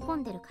ると喜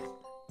んでるから、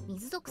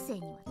水属性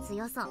には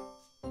強そう。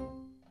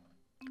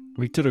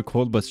Weak to the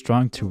cold but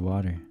strong to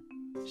water.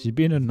 She'd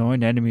be an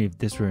annoying enemy if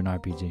this were an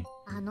RPG.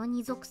 あの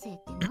二属性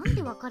ってなん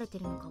で分かれて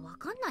るのかわ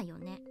かんないよ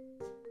ね。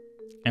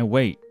And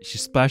wait, she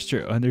splashed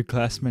her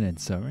underclassmen in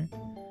summer?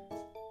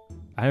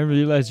 I didn't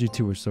realize you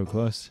two were so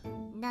close.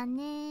 だ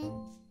ね。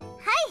は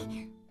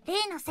い、レ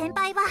イナ先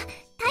輩は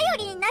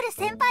頼りになる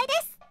先輩で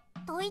す。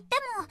と言って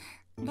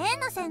も、レイ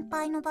ナ先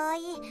輩の場合、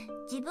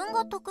自分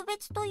が特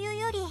別という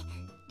より、寮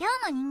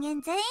の人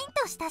間全員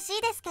と親し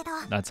いですけど。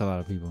That's a lot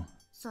of people.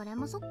 それ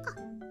もそっか。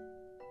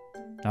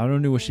Not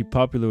only was she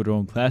popular with her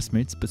own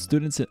classmates, but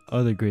students in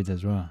other grades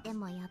as well. で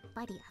もやっ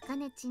ぱりあか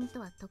ねちんと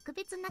は特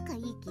別仲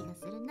いい気が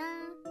するな。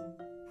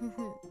ふ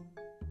ふ。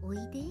おい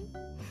で。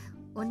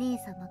お姉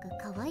様が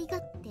可愛が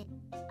って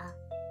あ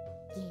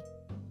げ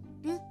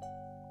る。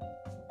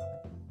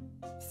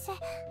先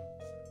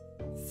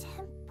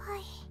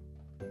輩。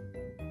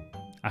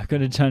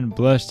Akane-chan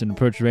blushed and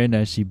approached Reina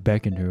as she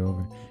beckoned her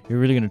over. You're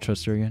really gonna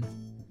trust her again?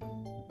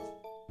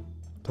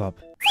 Plop.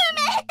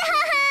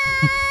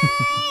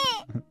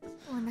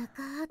 お腹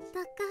あった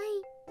か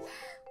い。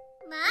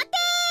待て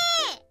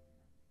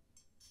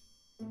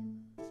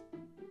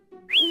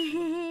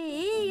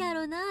ええや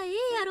ろな、ええ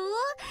やろ。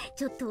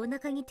ちょっとお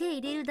腹に手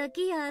入れるだ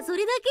けや、それ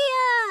だけ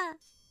や。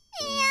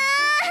いや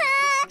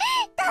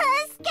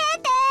ー、助け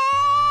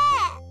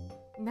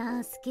てな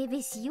あ、スケ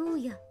ベしよう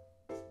や。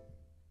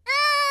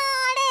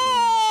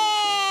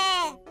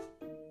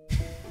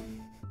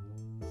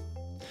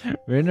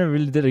Reina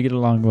really did get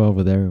along well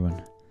with everyone.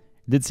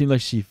 It did seem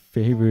like she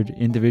favored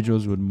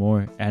individuals with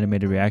more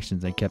animated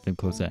reactions and kept them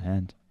close at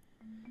hand.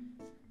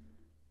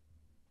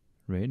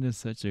 Reina's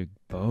such a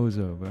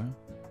bozo, bro.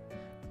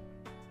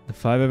 The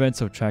 5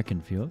 events of track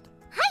and field.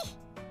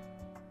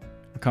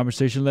 A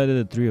conversation led to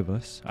the 3 of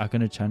us,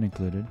 Akane-chan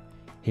included,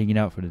 hanging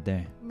out for the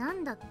day. な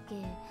んだっけ、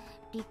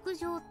陸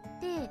上っ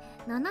て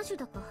7種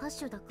だか8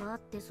種だかあっ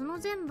て、その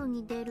全部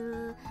に出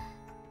る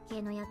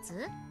系のや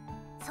つ？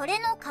それ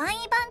の簡易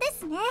版で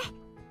すね。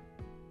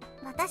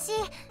私、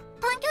短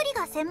距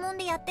離が専門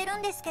でやってる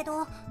んですけ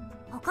ど、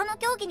他の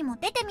競技にも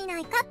出てみな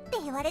いかって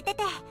言われて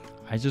て。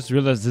I just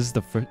realized this is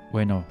the first...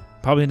 Wait, no.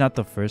 Probably not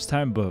the first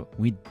time, but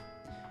we...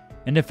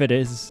 And if it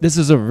is, this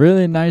is a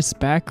really nice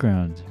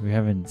background. We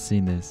haven't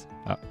seen this.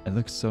 It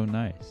looks so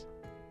nice.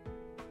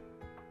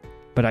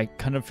 But I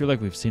kind of feel like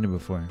we've seen it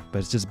before. But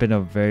it's just been a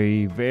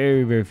very,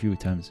 very, very few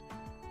times.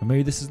 Or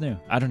maybe this is new.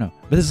 I don't know.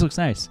 But this looks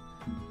nice.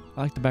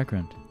 I like the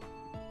background.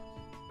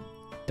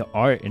 The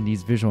art in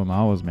these visual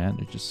novels, man,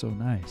 they're just so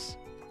nice.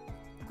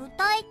 具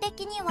体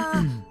的に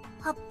は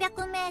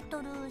800メー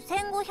トル、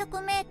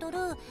1500メートル、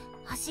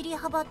走り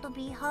幅跳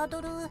び、ハード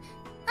ル、あと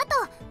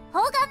砲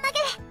丸投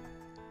げ。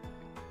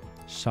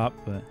Shot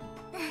put.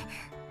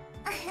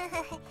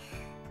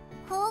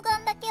 砲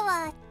丸だけ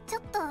はちょ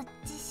っと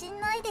自信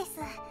ないです。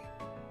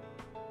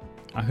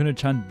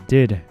Akane-chan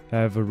did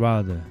have a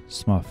rather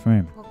small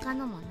frame. 他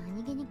のも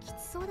何気にき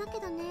つそうだけ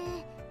どね、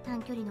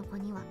短距離の子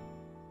には。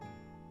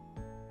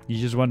You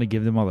just want to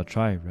give them all a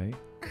try, right? は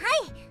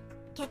い、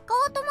結果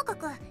はともか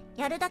く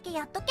やるだけ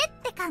やっとけっ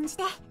て感じ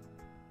で。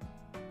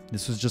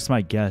This was just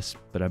my guess,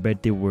 but I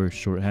bet they were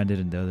short-handed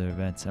in the other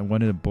events and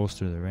wanted to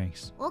bolster their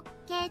ranks. オッ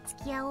ケー、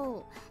付き合お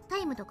う。タ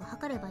イムとか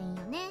測ればいいよ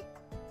ね。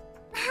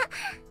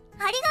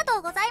ありがと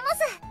うございま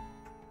す。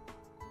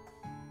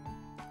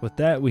With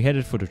that, we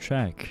headed for the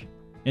track.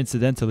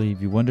 Incidentally,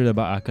 if you wondered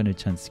about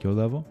Akane-chan's skill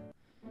level,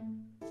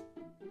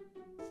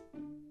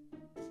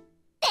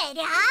 て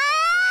りゃー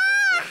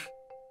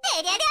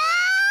てりゃりゃ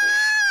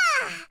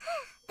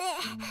ー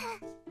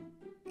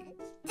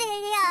てり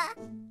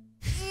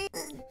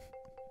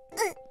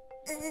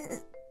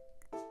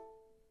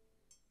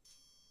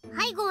ゃ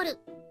はい、ゴール。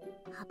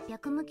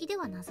800向きで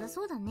はなさ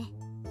そうだね。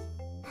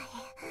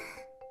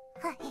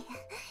はい、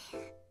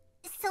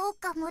そう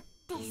かもっ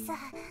てさ。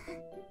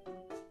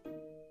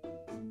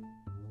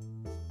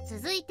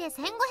続いて1500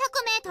メ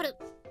ートル。て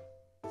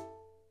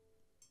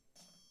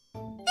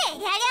りゃ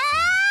りゃ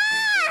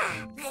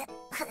ー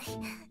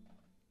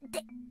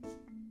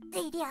て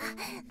りゃ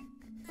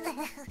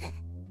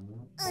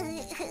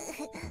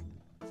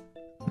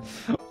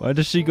why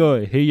does she go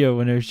hey-ya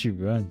whenever she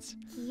runs?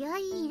 気合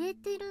い入れ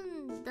てる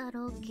んだ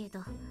ろうけ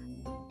ど。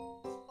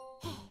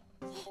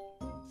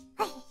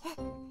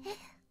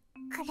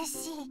苦し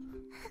い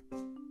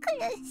苦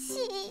し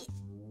い。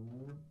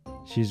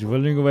 She's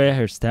whittling away at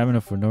her stamina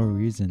for no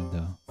reason,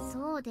 though.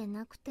 そうで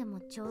なくて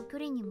も長距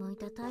離に向い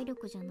た体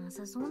力じゃな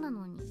さそうな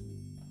のに。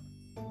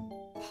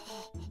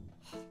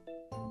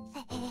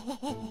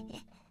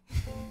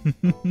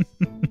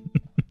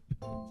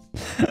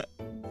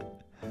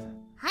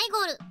はい、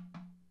ゴール。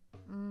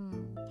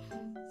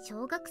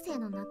小学生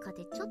の中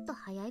でちょっと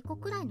早い子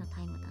くらいの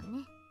タイムだ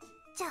ね。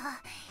じゃ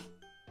あ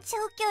長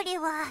距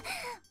離は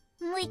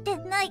向いて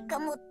ないか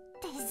もっ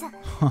てさ。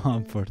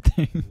Poor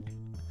thing.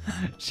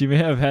 She may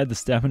have had the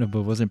stamina,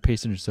 but wasn't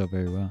pacing herself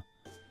very well.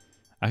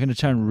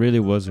 Akane-chan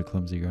really was a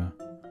clumsy girl.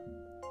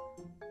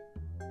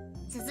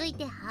 続い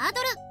てハー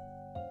ドル。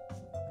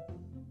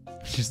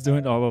She's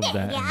doing all of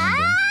that. Yeah.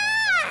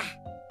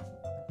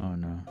 Oh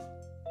no.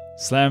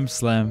 Slam,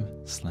 slam,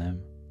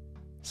 slam,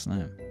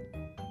 slam.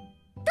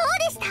 どう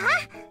でした？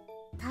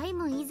タイ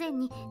ム以前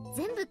に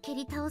全部蹴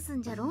り倒す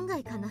んじゃ論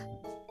外かな。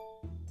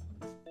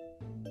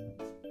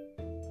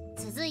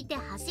続いて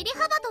走り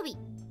幅跳び。と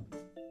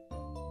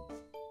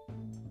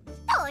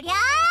りゃ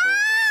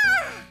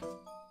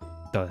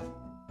だ。ー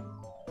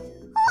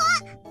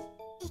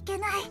いけ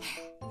ない。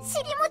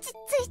尻餅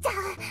ついちゃう。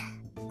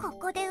こ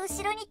こで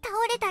後ろに倒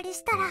れたり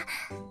したら、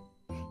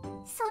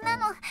そんな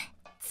の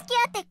付き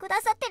合ってく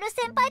ださってる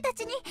先輩た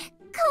ちに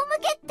顔向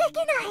けでき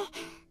な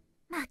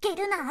い。負け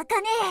るな、あか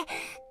ね。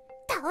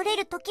倒れ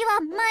るときは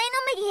前のめ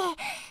り。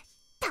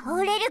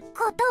倒れるこ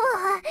とを恐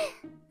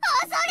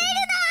れる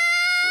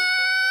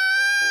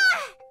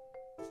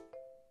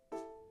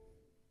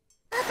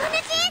な。あか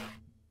ねち。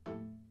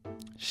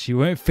 She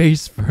went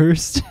face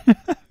first.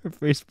 Her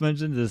face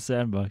plunged into the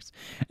sandbox,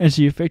 and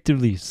she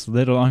effectively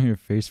slid along her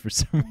face for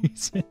some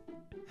reason.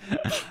 ど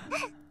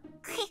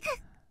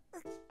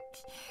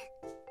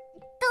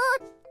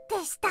う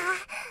でした？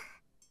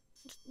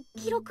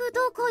記録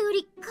動向よ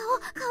り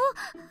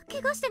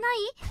怪我してない？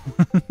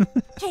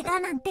怪我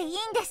なんていいん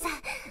です。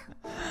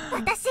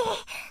私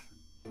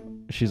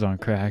She's on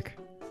crack.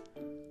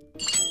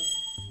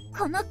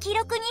 この記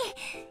録に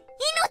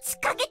命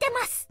かけて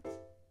ます。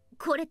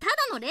これただ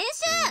の練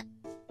習。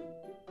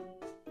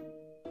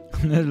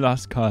At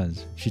lost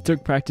cause. She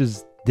took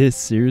practice this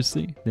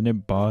seriously, then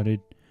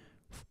embodied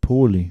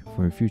poorly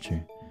for her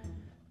future.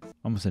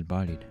 Almost said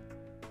bodied.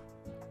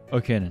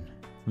 Okay then.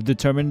 We've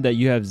determined that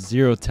you have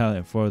 0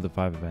 talent for the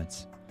 5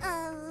 events.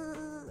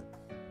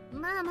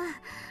 まあまあ、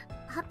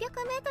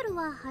800メートル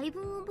は配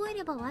分を覚え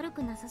れば悪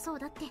くなさそう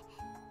だって。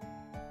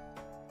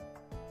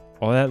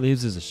All that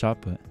leaves is a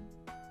shot put.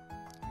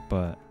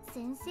 But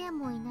先生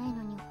もいない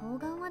のに砲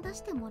丸は出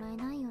してもらえ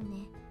ないよ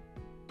ね。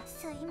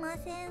すいま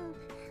せん。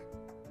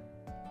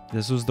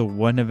 this was the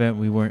one event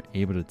we weren't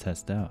able to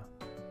test out.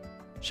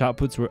 Shot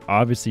puts were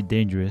obviously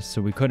dangerous,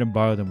 so we couldn't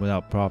borrow them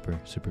without proper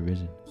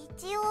supervision.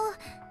 一応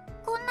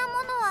こんな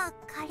ものは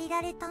借り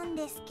られたん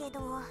ですけど。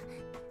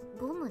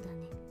ゴムだ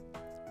ね。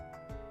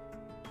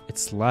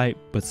It's light,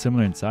 but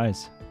similar in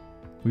size.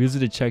 We used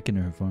it to check in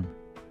her form.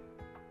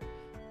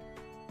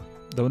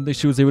 The one thing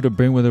she was able to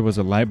bring with her was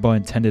a light ball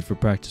intended for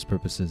practice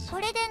purposes. こ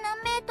れで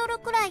何メートル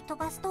くらい飛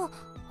ばすと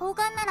砲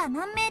丸なら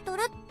何メート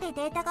ルって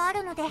データがあ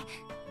るので、とりあ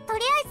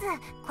えず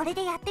これ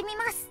でやってみ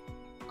ます。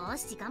よ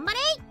し、頑張れ。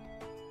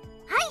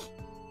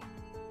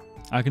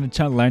はい。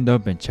 Akane-chan lined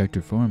up and checked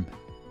her form.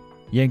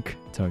 Yank,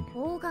 tug.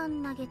 砲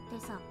丸投げって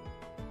さ、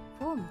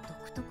フォーム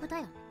独特だ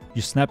よね。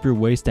You snap your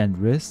waist and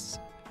wrists,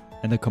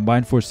 and the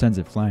combined force sends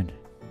it flying.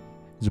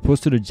 As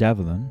opposed to the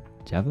javelin,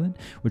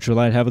 which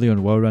relied heavily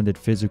on well-rounded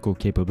physical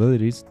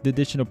capabilities, the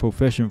addition of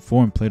proficient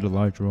form played a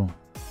large role.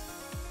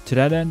 To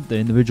that end, the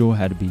individual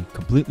had to be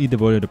completely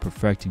devoted to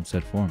perfecting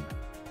said form.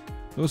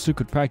 Those who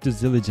could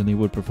practice diligently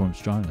would perform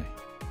strongly.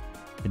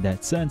 In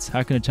that sense,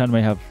 Akane-chan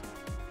might have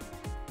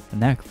a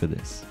knack for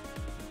this.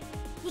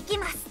 行き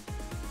ます。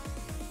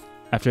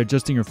 After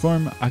adjusting her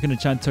form,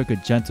 Akane-chan took a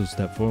gentle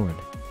step forward.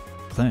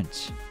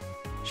 Clench.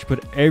 She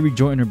put every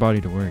joint in her body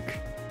to work,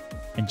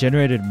 and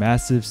generated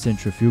massive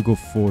centrifugal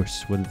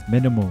force with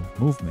minimal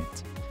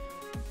movement.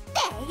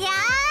 いや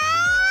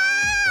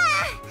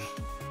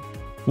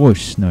ー。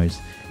 Whoosh noise.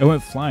 It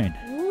went flying.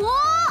 おお。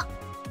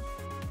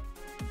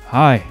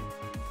 High.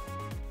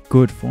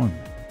 Good form.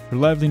 Her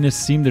liveliness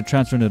seemed to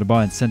transfer into the ball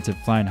and sent it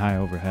flying high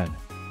overhead.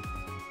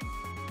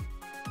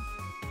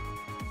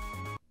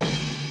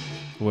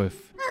 Whiff.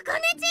 あか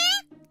ね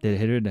ち。 Did it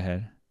hit her in the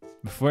head?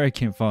 Before it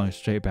came falling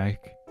straight back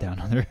down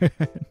on her head.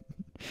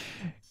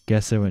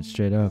 Guess it went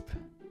straight up.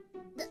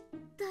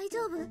 大丈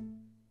夫？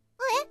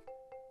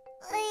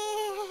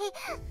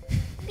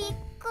びっ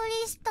く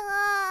りした。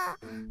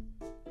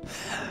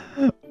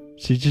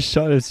 She just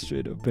shot it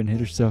straight up and hit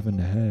herself in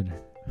the head.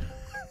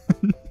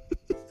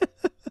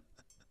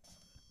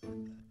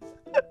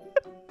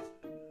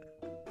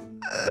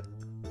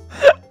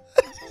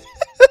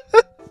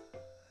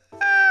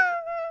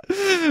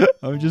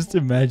 I'm just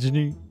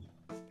imagining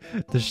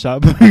the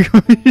shot going.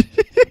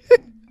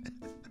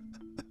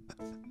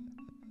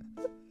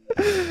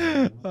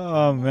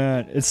 Oh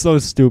man, it's so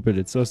stupid.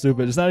 It's so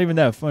stupid. It's not even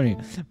that funny.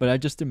 But I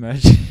just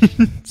imagine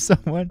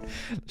someone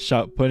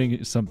shot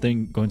putting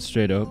something going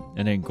straight up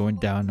and then going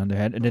down on their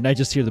head, and then I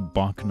just hear the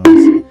bonk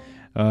noise.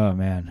 Oh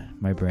man,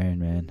 my brain,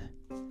 man.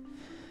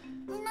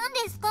 何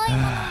ですか今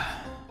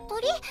の？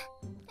鳥？隕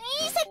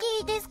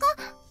石ですか？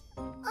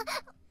私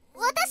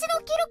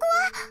の記録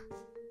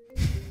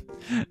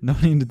は？ No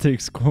need to take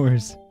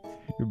scores.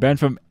 You're banned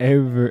from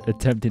ever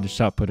attempting to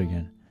shot put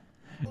again.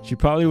 She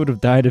probably would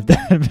have died if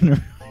that had been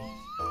her.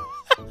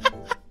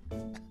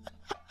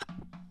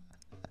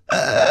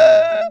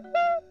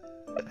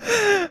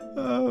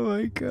 Oh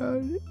my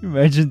god.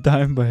 Imagine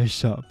dying by a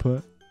shot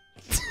put.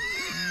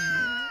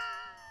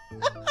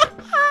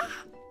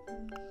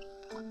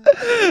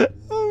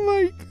 Oh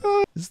my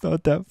god. It's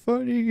not that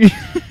funny.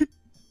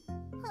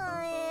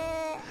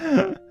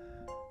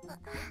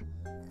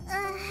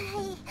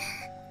 い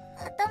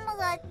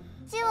が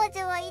じわじ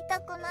わ痛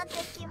くなって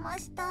きま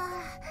した。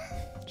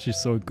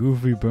 She's so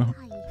goofy, bro. は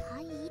い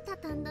はい、イタ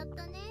タンだっ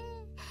たね。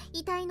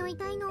痛いの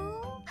痛いの。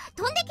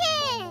飛んでけ。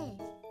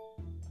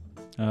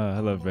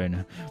 I love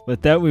Reina.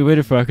 With that, we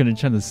waited for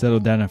Akane-chan to settle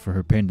down and for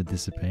her pain to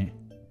dissipate.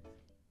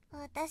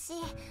 私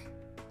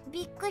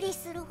びっくり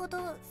するほ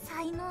ど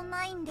才能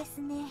ないんです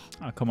ね。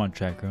 Oh, come on,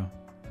 track girl.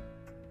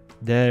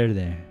 There.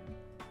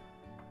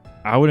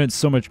 I wouldn't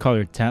so much call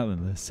her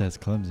talentless as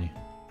clumsy.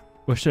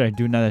 What should I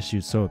do now that she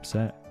was so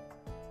upset?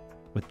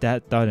 With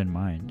that thought in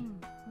mind,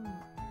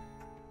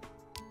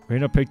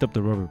 Reina picked up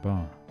the rubber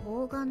ball.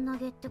 砲丸投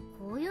げってこ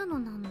ういうの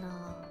なんだ。や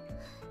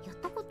っ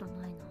たこと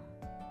ないな。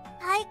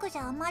体育じ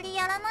ゃあまり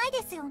やらない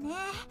ですよね。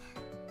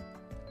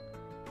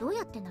どう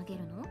やって投げ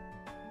るの？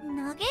投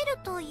げる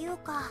という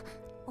か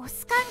押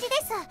す感じで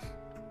す。慣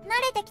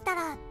れてきた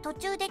ら途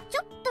中でち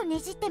ょっとね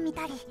じってみ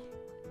たり。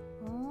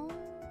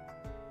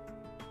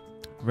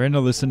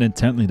 Reina listened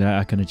intently to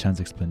Akane-chan's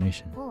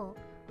explanation. こ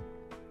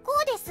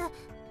うです。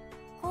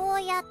こ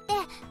うやって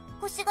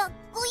腰がグイ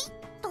ッ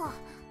と。いや、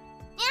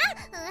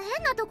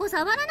変なとこ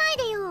触らない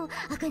でよ。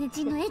あかね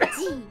ちんのエッチ。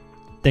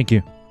 Thank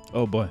you.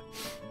 Oh boy.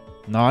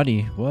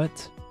 Naughty? What?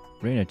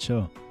 Reina,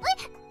 chill.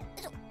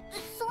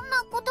 そん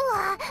なこと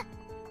は。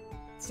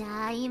じ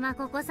ゃあ今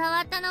ここ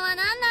触ったのは何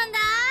なんだ？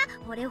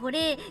ほれほ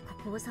れ、こ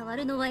こを触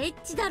るのはエッ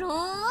チだろう？いや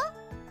ー、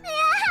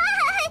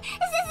先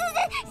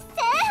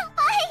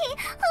輩、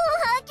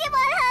気払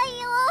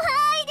い弱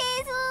いで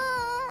す。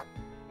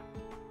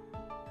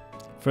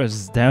 For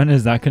as down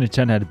as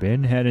Akane-chan had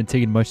been, it hadn't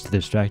taken much to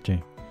distract her.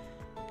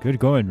 Good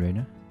going,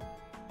 Reina.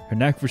 Her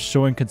knack for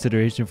showing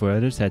consideration for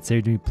others had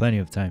saved me plenty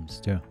of times,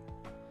 too.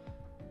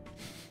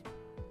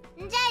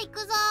 じゃあ行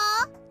くぞ。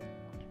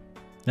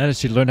 Now that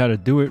she learned how to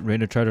do it,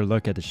 Reina tried her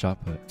luck at the shot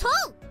put.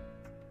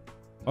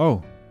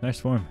 Oh,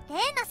 nice form. レイ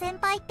ナ先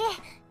輩って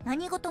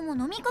何事も飲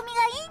み込みがい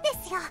いんで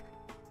すよ。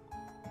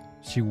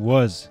 She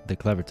was the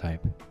clever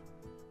type.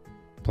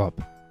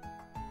 Plop. は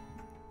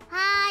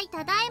ーい、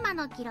ただいま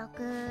の記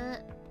録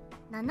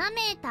7メ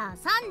ーター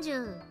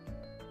30。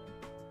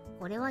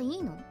これはい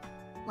いの？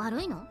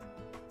悪いの？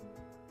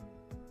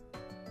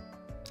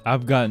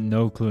 I've got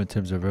no clue in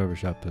terms of rubber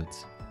shot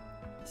puts.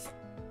 す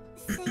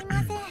い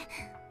ません。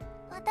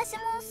私も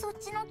そっ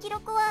ちの記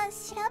録は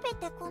調べ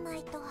てこな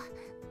いと。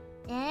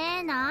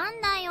な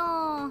んだ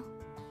よ。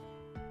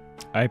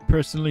 I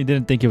personally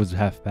didn't think it was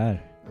half bad.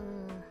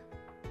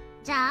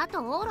 じゃああと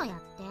往路やっ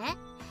て。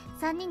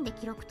3人で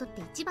記録取っ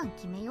て一番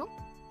決めよ。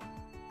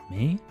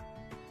 Me?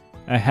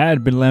 I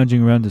had been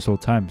lounging around this whole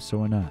time, so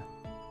why not?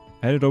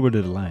 I headed over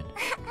to the line.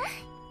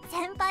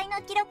 先輩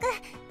の記録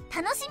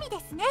楽しみで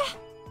すね。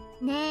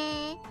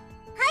ねえ。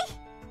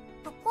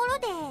ところ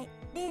で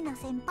レイナ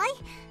先輩、3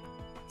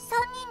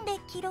人で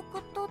記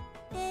録取っ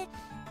て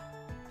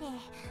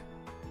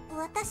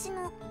私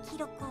の記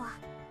録は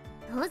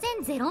当然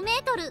0メ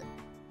ートル。ひ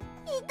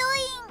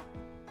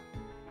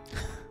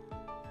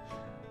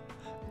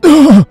どい。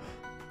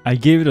 I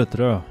gave it a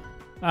throw.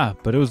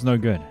 But it was no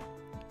good.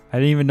 I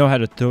didn't even know how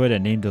to throw it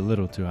and aimed a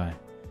little too high.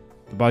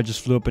 The ball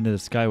just flew up into the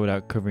sky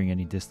without covering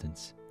any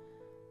distance.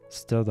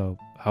 Still though,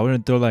 I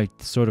wouldn't throw like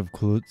the sort of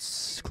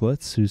klutz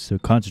who's a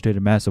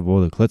concentrated mass of all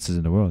the klutzes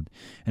in the world,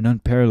 an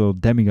unparalleled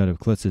demigod of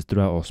klutzes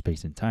throughout all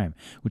space and time,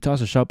 who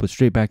toss a shot put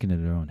straight back into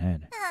their own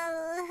hand.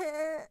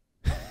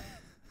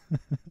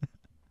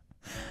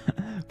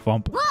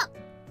 Fump.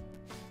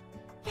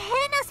 レイ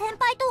ナ先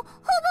輩とほ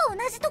ぼ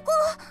同じとこ。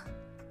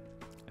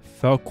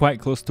 Fell quite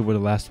close to where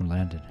the last one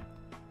landed.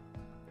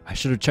 I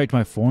should have checked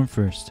my form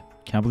first.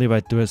 Can't believe I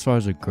threw as far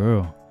as a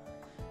girl.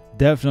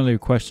 Definitely a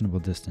questionable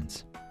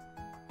distance.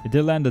 It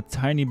did land a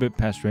tiny bit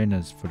past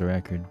Reina's for the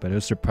record, but it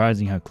was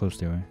surprising how close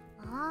they were.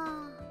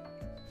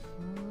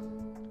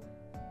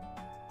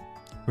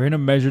 Reina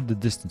measured the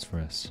distance for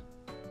us.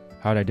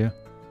 How'd I do?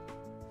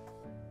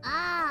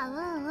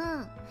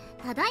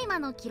 ただいま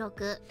の記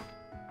録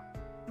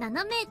7メ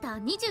ータ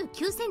ー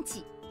29セン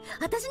チ。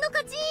私の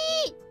勝ち。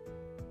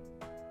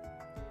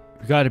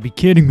 You gotta be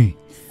kidding me.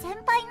 先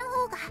輩の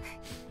方が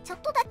ちょっ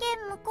とだけ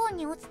向こう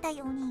に落ちた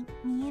ように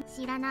見える。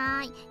知ら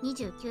ない。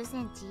29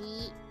センチ。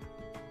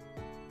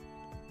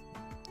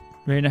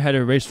 Reina had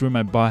erased where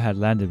my ball had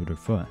landed with her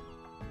foot.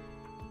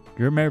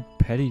 You're more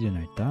petty than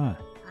I thought.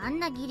 あん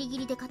なギリギ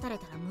リで勝たれ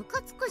たらム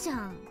カつくじゃ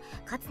ん。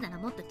勝つなら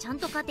もっとちゃん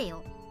と勝て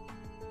よ。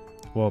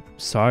 Well,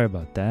 sorry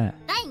about that.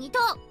 第2投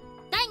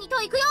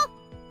行くよ。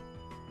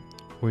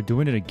 We're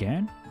doing it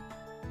again?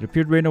 It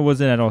appeared Reina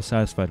wasn't at all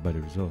satisfied by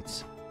the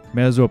results.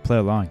 May as well play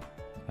along.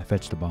 I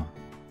fetched the ball.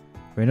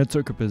 Reina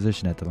took her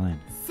position at the line.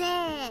 せ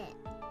ー。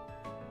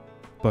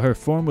 But her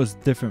form was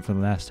different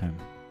from the last time.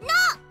 No!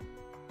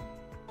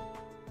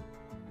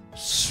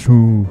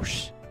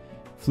 Swoosh.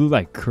 Flew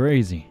like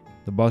crazy.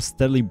 The ball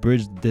steadily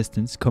bridged the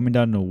distance, coming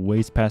down the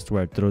waist past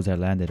where our throws had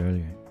landed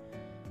earlier.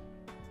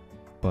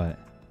 But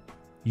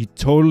you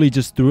totally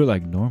just threw it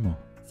like normal.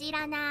 知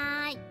ら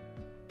ない。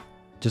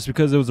 Just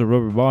because it was a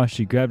rubber ball,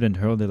 she grabbed and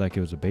hurled it like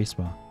it was a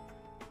baseball.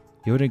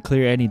 You wouldn't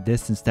clear any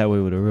distance that way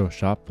with a real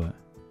shot put,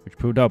 which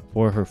proved how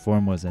poor her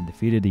form was and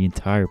defeated the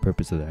entire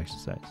purpose of the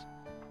exercise.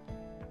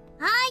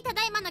 は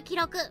記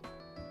録21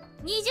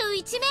メート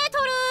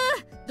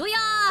ルどや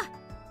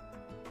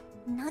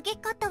投げ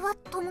方は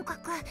ともか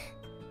くか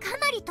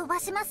なり飛ば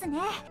しますね。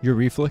 Your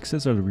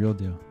reflexes are the real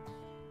deal.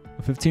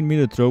 A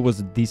 15-meter throw was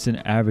a decent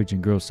average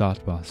in girls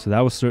softball, so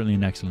that was certainly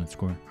an excellent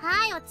score.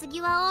 はい、お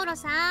次はオーロ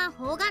さん、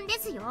砲丸で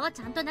すよ。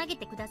ちゃんと投げ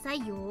てくださ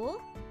いよ。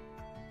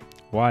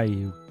 Why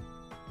you?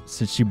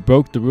 Since she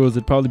broke the rules,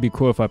 it'd probably be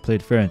cool if I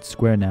played fair and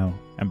square now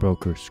and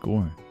broke her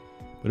score.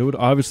 But it would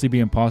obviously be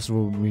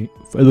impossible for me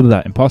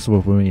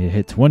to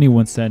hit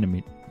 21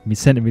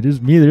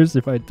 meters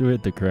if I threw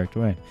it the correct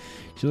way.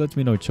 She left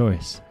me no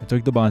choice. I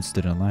took the ball and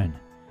stood in line.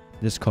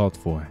 This called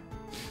for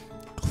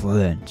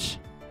clench.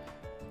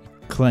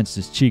 He clenched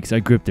his cheeks. I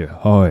gripped her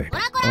hard. こ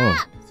らこ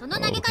ら、その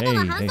投げ方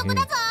が反則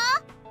だぞ。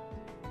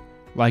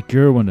 Like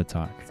you're one to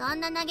talk. そん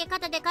な投げ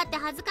方で勝って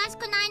恥ずかし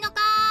くないの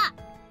か。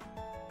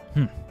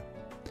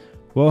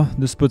 Well,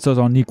 this puts us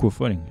on equal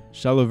footing.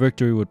 Shallow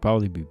victory would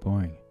probably be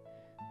boring.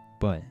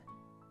 But...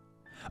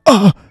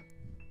 Ah!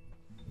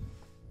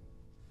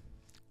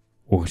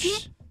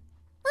 Whoosh.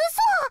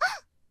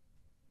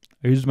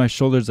 I used my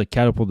shoulder as a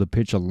catapult to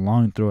pitch a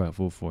long throw at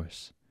full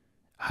force.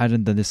 I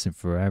hadn't done this in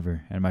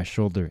forever, and my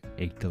shoulder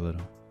ached a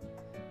little.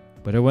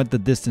 But I went the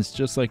distance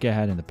just like I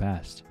had in the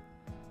past.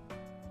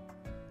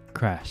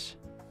 Crash.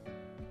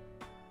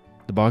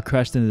 The ball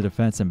crashed into the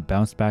fence and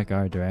bounced back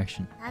our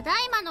direction. ただ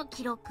いまの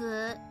記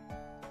録。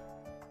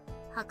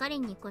測り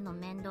に行くの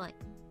めんどい。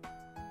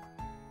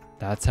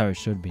 That's how it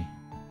should be.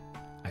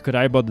 I could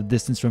eyeball the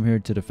distance from here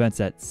to the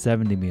fence at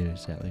 70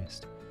 meters at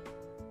least.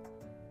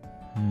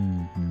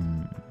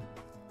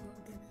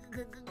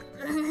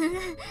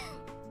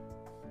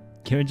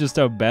 Given just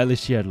how badly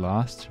she had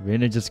lost,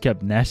 Reina just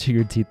kept gnashing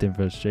her teeth in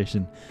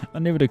frustration,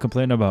 unable to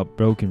complain about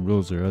broken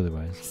rules or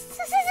otherwise. す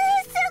ごい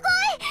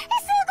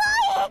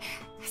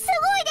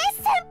で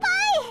す先輩。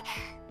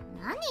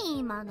何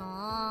今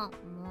の。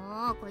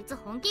もうこいつ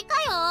本気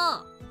か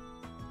よ。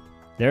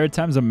 There are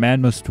times a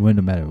man must win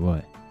no matter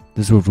what.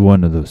 This was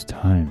one of those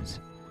times.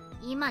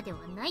 今では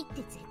ないって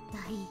絶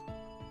対。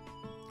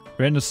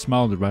 Reina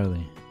smiled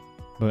wryly,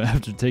 but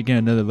after taking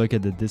another look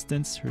at the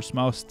distance, her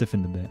smile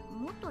stiffened a bit.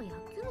 元野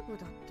球部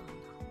だったんだ。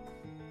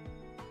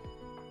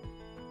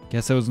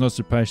 Guess I was no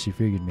surprise she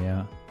figured me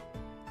out.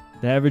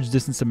 The average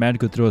distance a man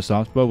could throw a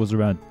softball was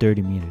around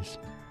 30 meters.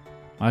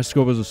 My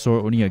score was a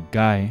sort only a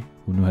guy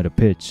who knew how to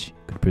pitch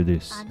could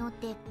produce. あの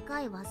でっ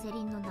かいワセ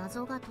リンの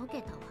謎が解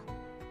けたわ。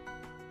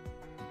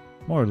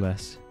 More or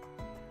less.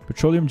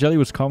 Petroleum jelly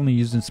was commonly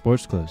used in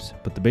sports clubs,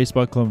 but the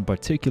baseball club in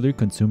particular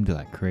consumed it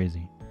like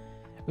crazy.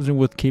 It wasn't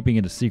worth keeping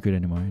it a secret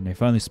anymore, and I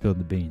finally spilled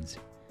the beans.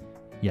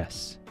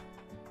 Yes,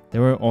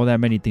 there weren't all that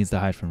many things to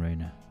hide from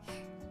Reina.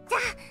 じゃ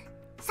あ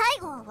最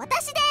後は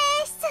私で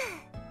す。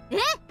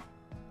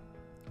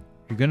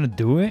 You're gonna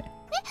do it?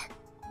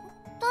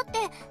 だって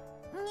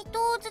2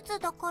投ずつ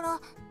だから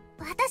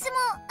私も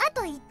あ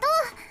と1投。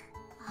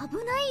 危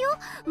ないよ。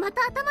ま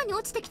た頭に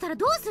落ちてきたら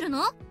どうする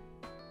の？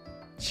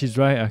 She's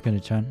right,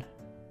 Akane-chan.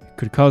 It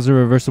could cause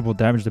irreversible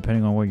damage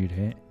depending on what you'd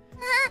hit.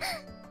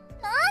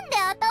 なんで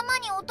頭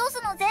に落と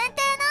すの前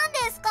提なんで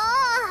すか？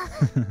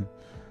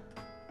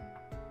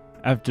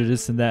 After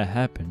this and that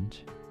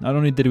happened, not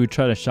only did we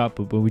try to shot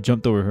put, but we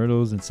jumped over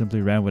hurdles and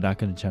simply ran with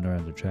Akane-chan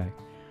around the track.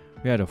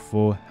 We had a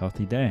full,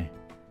 healthy day.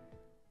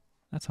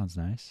 That sounds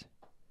nice.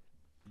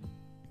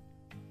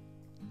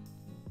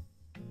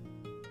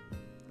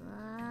 わ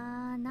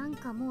ー、なん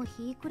かもう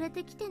日暮れ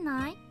てきて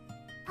ない？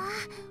あ、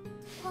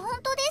本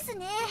当です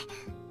ね。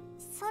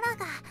空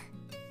が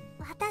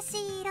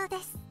私色で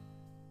す。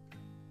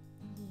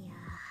いや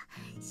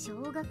ー、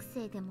小学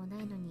生でもな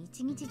いのに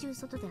一日中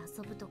外で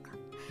遊ぶとか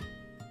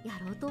や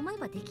ろうと思え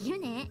ばできる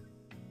ね。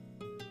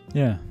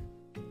 Yeah.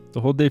 The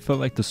whole day felt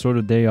like the sort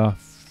of day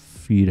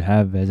off you'd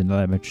have as an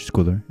elementary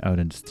schooler out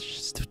in the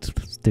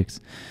sticks.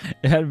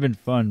 It had been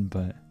fun,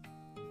 but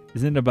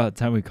isn't it about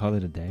time we call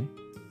it a day?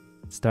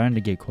 It's starting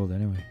to get cold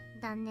anyway.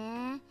 だ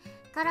ね。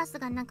カラス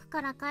が鳴く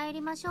から帰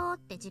りましょうっ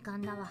て時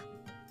間だわ。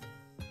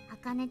あ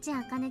かねちん、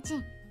あかねち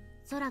ん、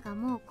空が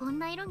もうこん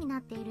な色にな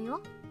っているよ。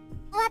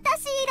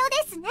私色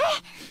ですね。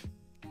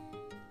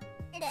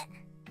レーナ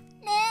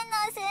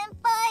先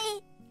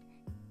輩、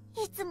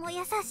いつも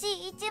優し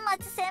い市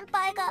松先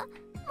輩が無で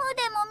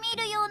も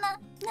見るような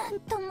何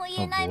とも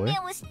言えない目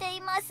をして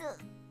います。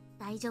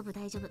大丈夫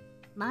大丈夫、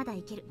まだ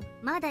いける、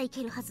まだい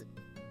けるはず。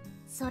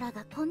空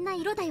がこんな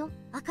色だよ、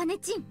あかね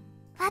ちん。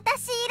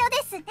私色で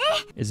すね。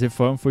 Is it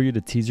fun for you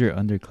to tease your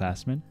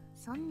underclassmen?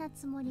 そんな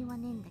つもりは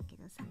ねえんだけ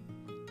どさ。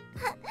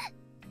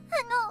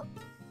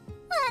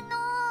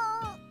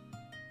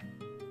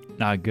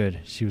Not good.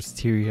 She was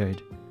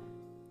teary-eyed.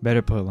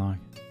 Better put along.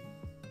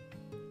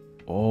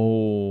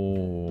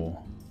 Oh,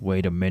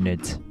 wait a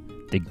minute.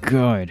 The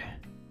guard.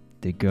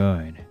 The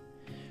guard.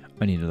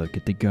 I need to look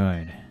at the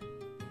guard.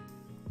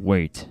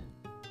 Wait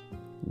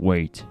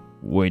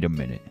a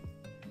minute.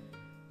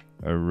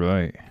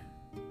 Alright.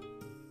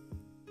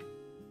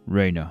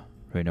 Reina,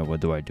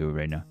 what do I do,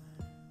 Reina?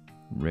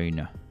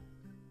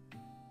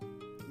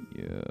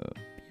 Yeah.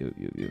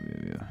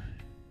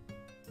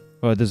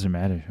 'Well, it doesn't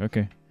matter.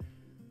 Okay.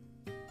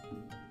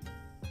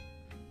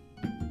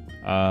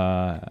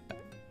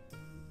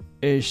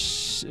 It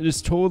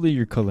is totally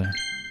your color.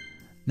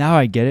 Now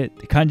I get it.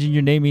 The kanji in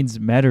your name means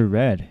matter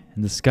red,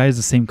 and the sky is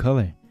the same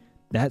color.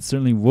 That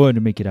certainly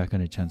would make it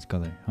Akane-chan's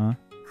color, huh?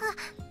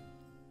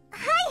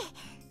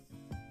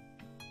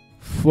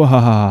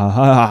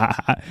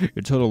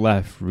 Your total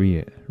laugh,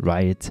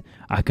 riot,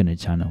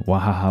 Akane-chan.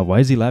 Wahaha. Why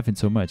is he laughing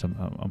so much?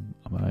 I'm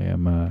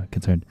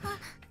concerned.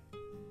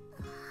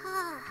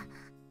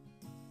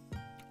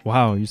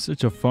 Wow, you're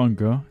such a fun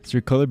girl. It's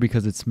your color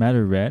because it's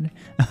matter red.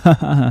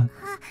 What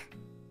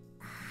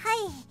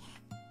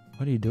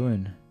are you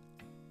doing?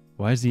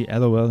 Why is he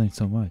LOLing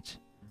so much?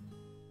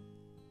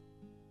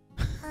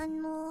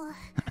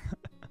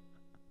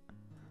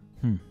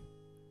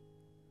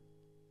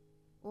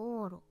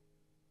 オーロ、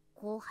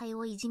後輩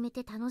をいじめ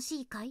て楽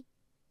しいかい？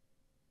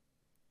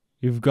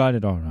 You've got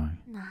it all wrong.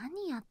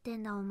 何やって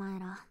んだお前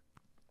ら。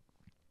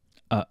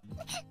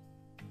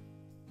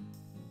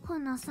こ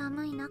の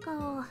寒い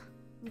中を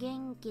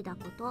元気だ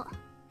こと。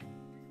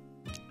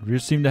You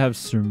seem to have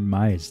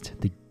surmised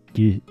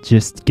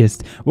just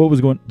guessed what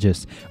was going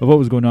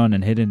on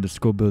and hid in the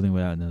school building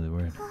without another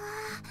word.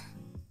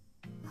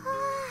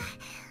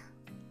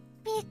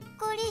 びっ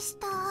くりし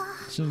た。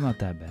 It's not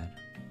that bad.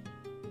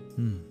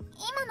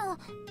 今の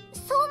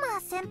相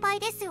馬先輩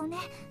ですよね。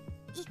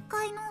1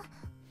階の。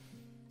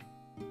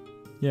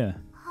Yeah.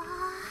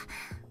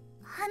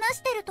 話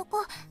してると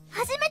こ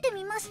初めて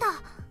見ました。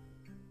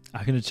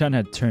 Akane-chan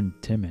had turned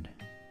timid.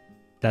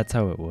 That's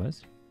how it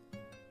was?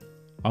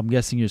 I'm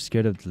guessing you're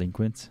scared of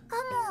delinquents? か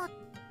も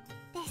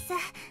です。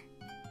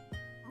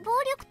暴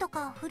力と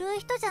か振るう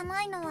人じゃ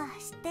ないのは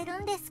知ってる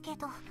んですけ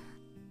ど。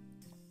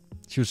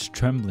 She was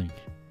trembling.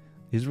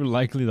 These were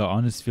likely the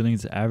honest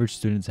feelings average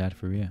students had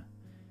for Ria.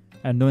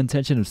 I had no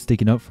intention of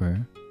sticking up for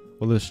her.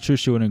 While it's true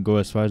she wouldn't go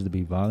as far as to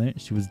be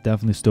violent, she was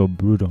definitely still a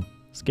brutal,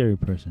 scary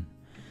person.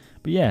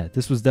 But yeah,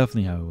 this was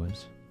definitely how it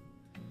was.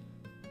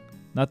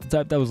 Not the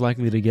type that was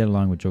likely to get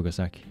along with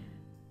Jogasaki.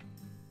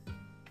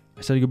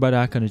 I said goodbye to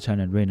Akane-chan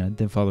and Reina,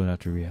 then followed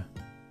after Ria.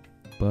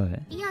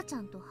 But... イヤち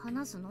ゃんと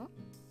話すの？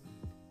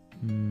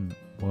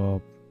 well,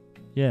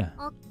 yeah.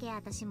 オッケー、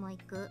私も行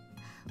く。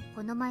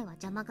この前は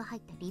邪魔が入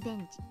ったリベン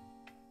ジ。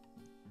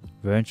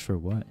 Revenge for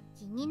what?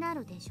 気にな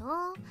るでし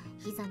ょ？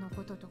膝の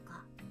ことと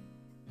か。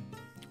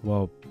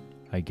 Well,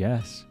 I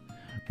guess.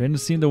 Reina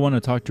seemed to want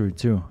to talk to her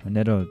too, and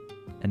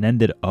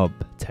ended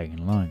up tagging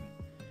along.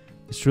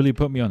 This really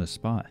put me on the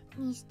spot.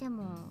 にして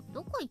も、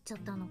どこ行っちゃっ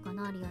たのか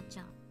な、リアち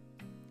ゃん。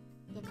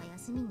てか、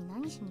休みに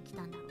何しに来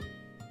たんだろう。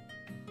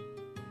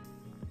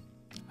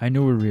 I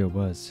knew where Ria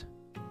was.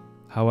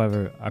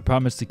 However, I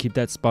promised to keep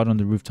that spot on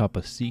the rooftop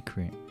a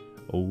secret.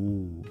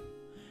 Oh.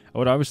 I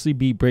would obviously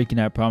be breaking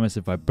that promise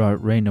if I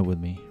brought Reina with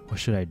me. What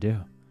should I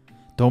do?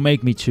 Don't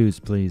make me choose,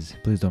 please.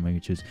 Please don't make me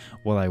choose.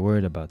 Well, I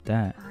worried about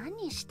that.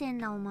 何してん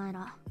だ、お前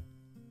ら。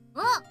お、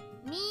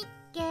みっ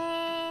け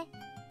ー。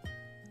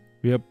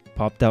 Ria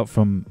popped out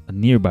from a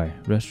nearby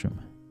restroom.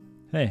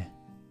 Hey.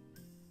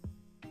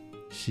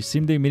 She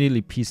seemed to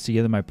immediately piece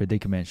together my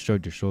predicament and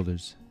shrugged her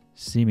shoulders,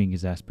 seeming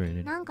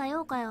exasperated. なんか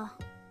用かよ。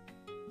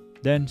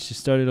 Then she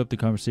started up the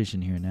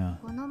conversation here now.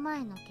 この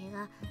前の怪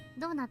我、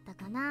どうなった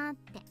かなっ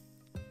て。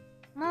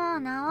も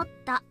う治っ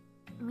た。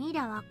見り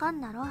ゃわか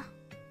んだろ。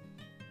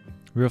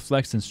 Ria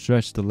flexed and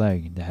stretched the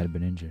leg that had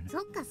been injured.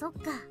 そっかそっ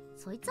か、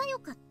そいつはよ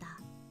かった。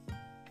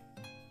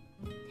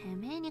て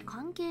めえに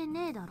関係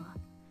ねえだろ。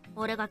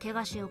俺が怪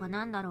我しようが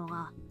なんだろう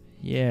が。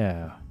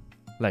Yeah.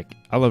 Like,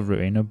 I love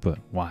Reina, but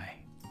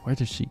why? Why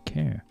does she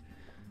care?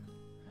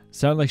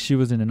 Sounded like she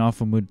was in an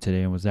awful mood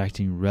today and was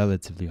acting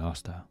relatively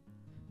hostile.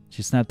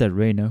 She snapped at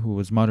Reina, who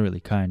was moderately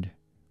kind,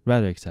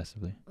 rather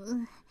excessively.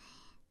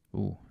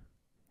 Ooh.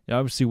 It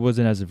obviously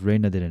wasn't as if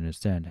Reina didn't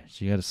understand.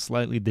 She had a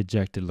slightly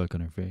dejected look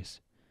on her face.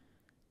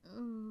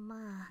 まあ、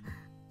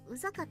う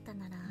ざかった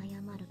なら謝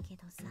るけ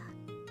どさ。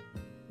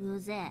う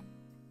ぜえ。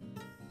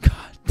 God.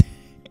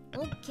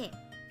 オッケー、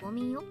ご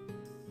めんよ。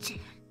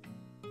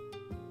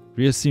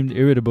 Ria seemed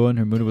irritable and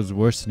her mood was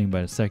worsening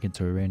by the second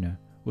to Reina,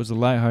 who was as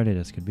lighthearted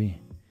as could be.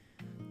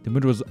 The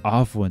mood was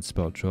awful and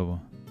spelled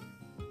trouble.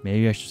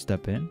 Maybe I should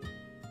step in?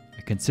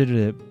 I considered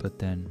it, but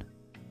then...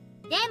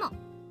 でも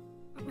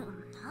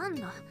なん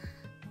だ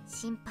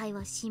心配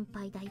は心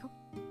配だよ。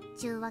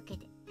ちゅうわけ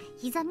で、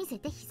膝見せ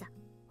て膝。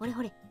ほれ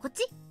ほれ、こっ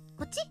ち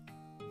こっち。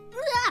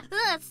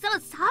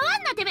触ん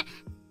なてめ。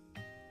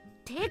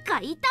てか、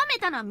痛め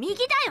たのは右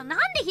だよ。なん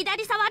で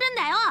左触るん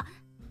だよ。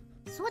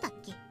そうだっ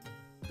け。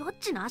どっ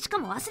ちの足か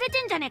も忘れ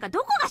てんじゃねえか。ど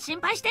こが心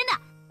配してん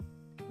だ。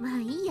まあ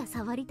いいや、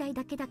触りたい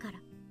だけだから。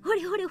ほ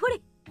れほれほれ。や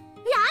め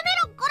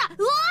ろ、こら。う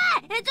お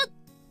い、っ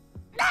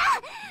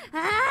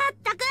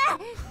たく。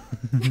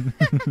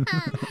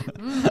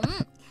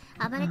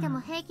暴れて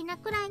も平気な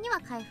くらいには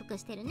回復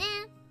してるね。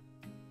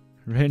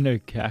Reina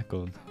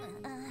cackled.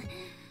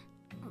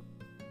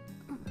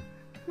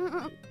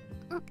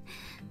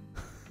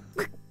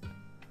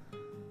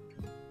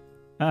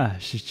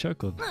 She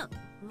chuckled. う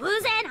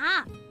ぜえ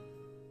な。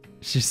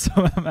 She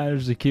somehow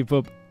managed to keep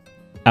up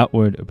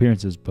outward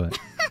appearances, but...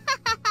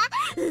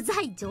 う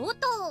ざい上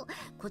等。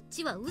こっ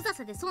ちはうざ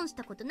さで損し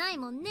たことない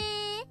もんね。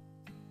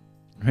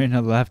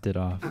 Reina laughed it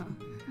off.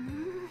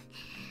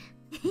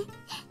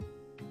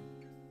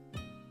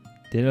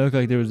 Didn't look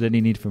like there was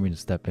any need for me to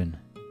step in.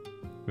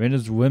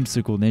 Reina's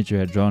whimsical nature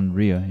had drawn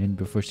Ria in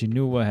before she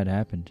knew what had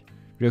happened.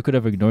 Ria could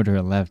have ignored her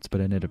and left,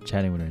 but ended up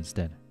chatting with her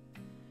instead.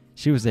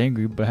 She was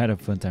angry, but had a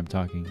fun time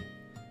talking.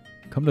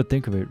 Come to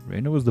think of it,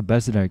 Reina was the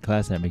best in our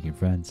class at making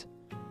friends.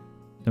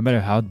 No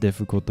matter how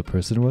difficult the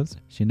person was,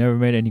 she never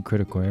made any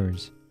critical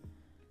errors.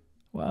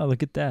 Wow,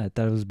 look at that. I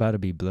thought it was about to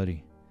be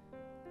bloody.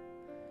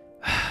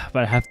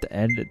 But I have to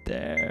end it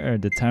there.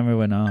 The timer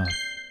went off.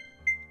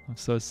 I'm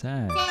so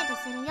sad. セーブ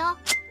するよ。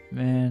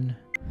 Man.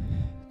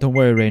 Don't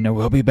worry, Reina.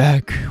 We'll be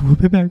back. We'll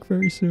be back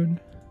very soon.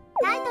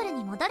 タイトル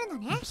に戻るの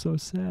ね。 I'm so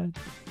sad.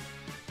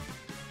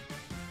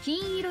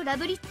 金色ラ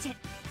ブリッチェ。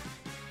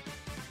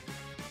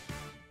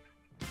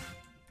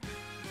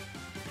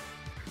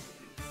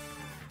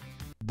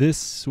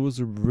 This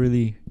was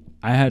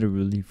I had a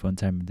really fun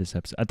time in this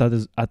episode. I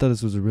thought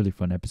this was a really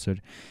fun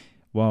episode.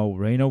 While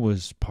Reina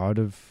was part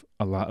of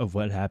a lot of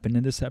what happened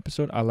in this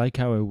episode, I like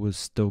how it was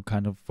still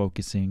kind of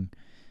focusing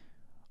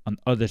on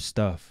other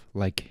stuff.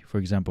 Like, for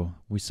example,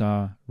 we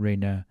saw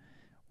Reina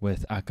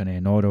with Akane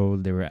and Oro.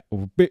 They were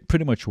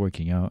pretty much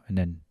working out, and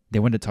then they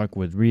went to talk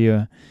with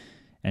Ria,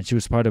 and she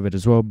was part of it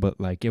as well. But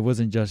like, it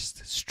wasn't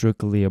just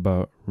strictly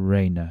about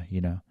Reina,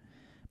 you know.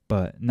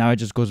 But now it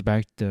just goes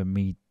back to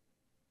me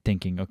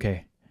thinking,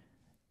 okay,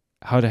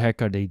 how the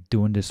heck are they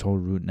doing this whole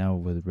route now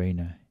with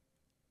Reina?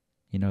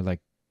 You know, like,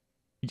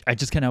 I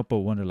just can't help but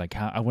wonder, like,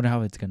 I wonder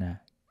how it's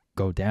gonna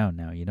go down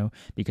now, you know?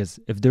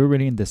 Because if they're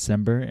already in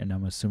December, and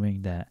I'm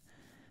assuming that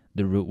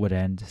the route would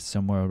end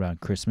somewhere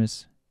around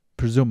Christmas,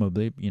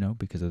 presumably, you know,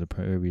 because of the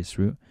previous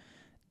route,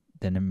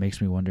 then it makes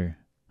me wonder,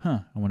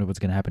 I wonder what's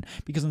gonna happen.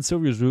 Because on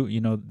Sylvia's route,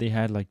 you know, they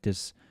had like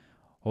this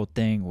whole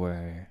thing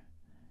where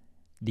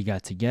they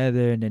got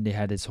together, and then they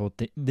had this whole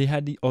thing. They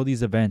had all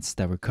these events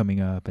that were coming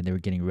up, and they were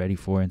getting ready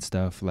for and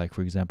stuff. Like,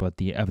 for example, at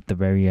the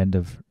very end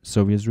of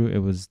Sylvia's route, it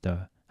was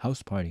the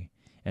house party,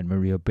 and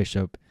Maria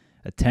Bishop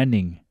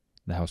attending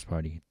the house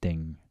party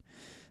thing.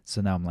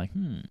 So now I'm like,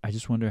 I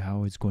just wonder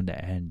how it's going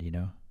to end, you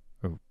know,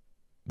 or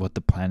what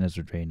the plan is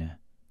with Reina,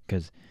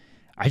 because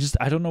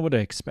I don't know what to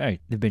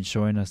expect. They've been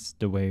showing us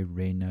the way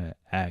Reina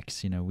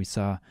acts. You know, we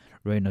saw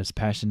Reina's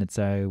passionate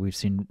side. We've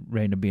seen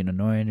Reina being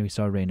annoying. We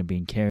saw Reina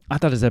being caring. I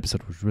thought this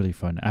episode was really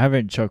fun. I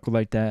haven't chuckled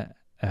like that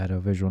at a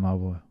visual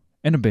novel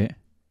in a bit.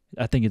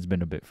 I think it's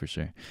been a bit for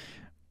sure.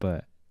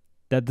 But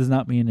that does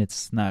not mean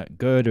it's not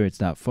good or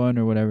it's not fun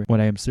or whatever. What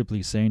I am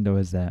simply saying, though,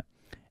 is that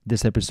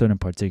this episode in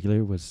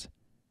particular was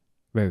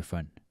very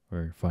fun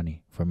or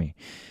funny for me.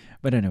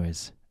 But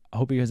anyways, I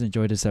hope you guys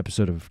enjoyed this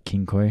episode of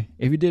Kinkoi.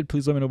 If you did,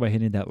 please let me know by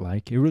hitting that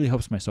like. It really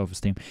helps my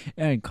self-esteem.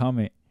 And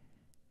comment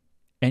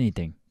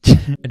anything.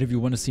 And if you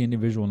want to see any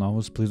visual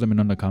novels, please let me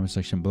know in the comment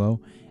section below.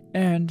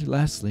 And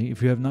lastly,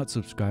 if you have not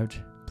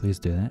subscribed, please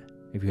do that.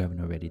 If you haven't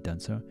already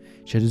done so,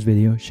 share this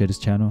video, share this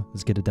channel.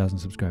 Let's get 1,000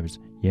 subscribers.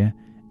 Yeah?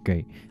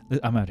 Great.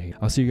 I'm out of here.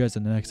 I'll see you guys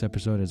in the next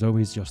episode. As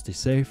always, just stay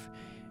safe.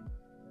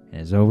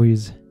 And as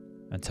always,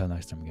 until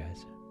next time,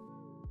 guys.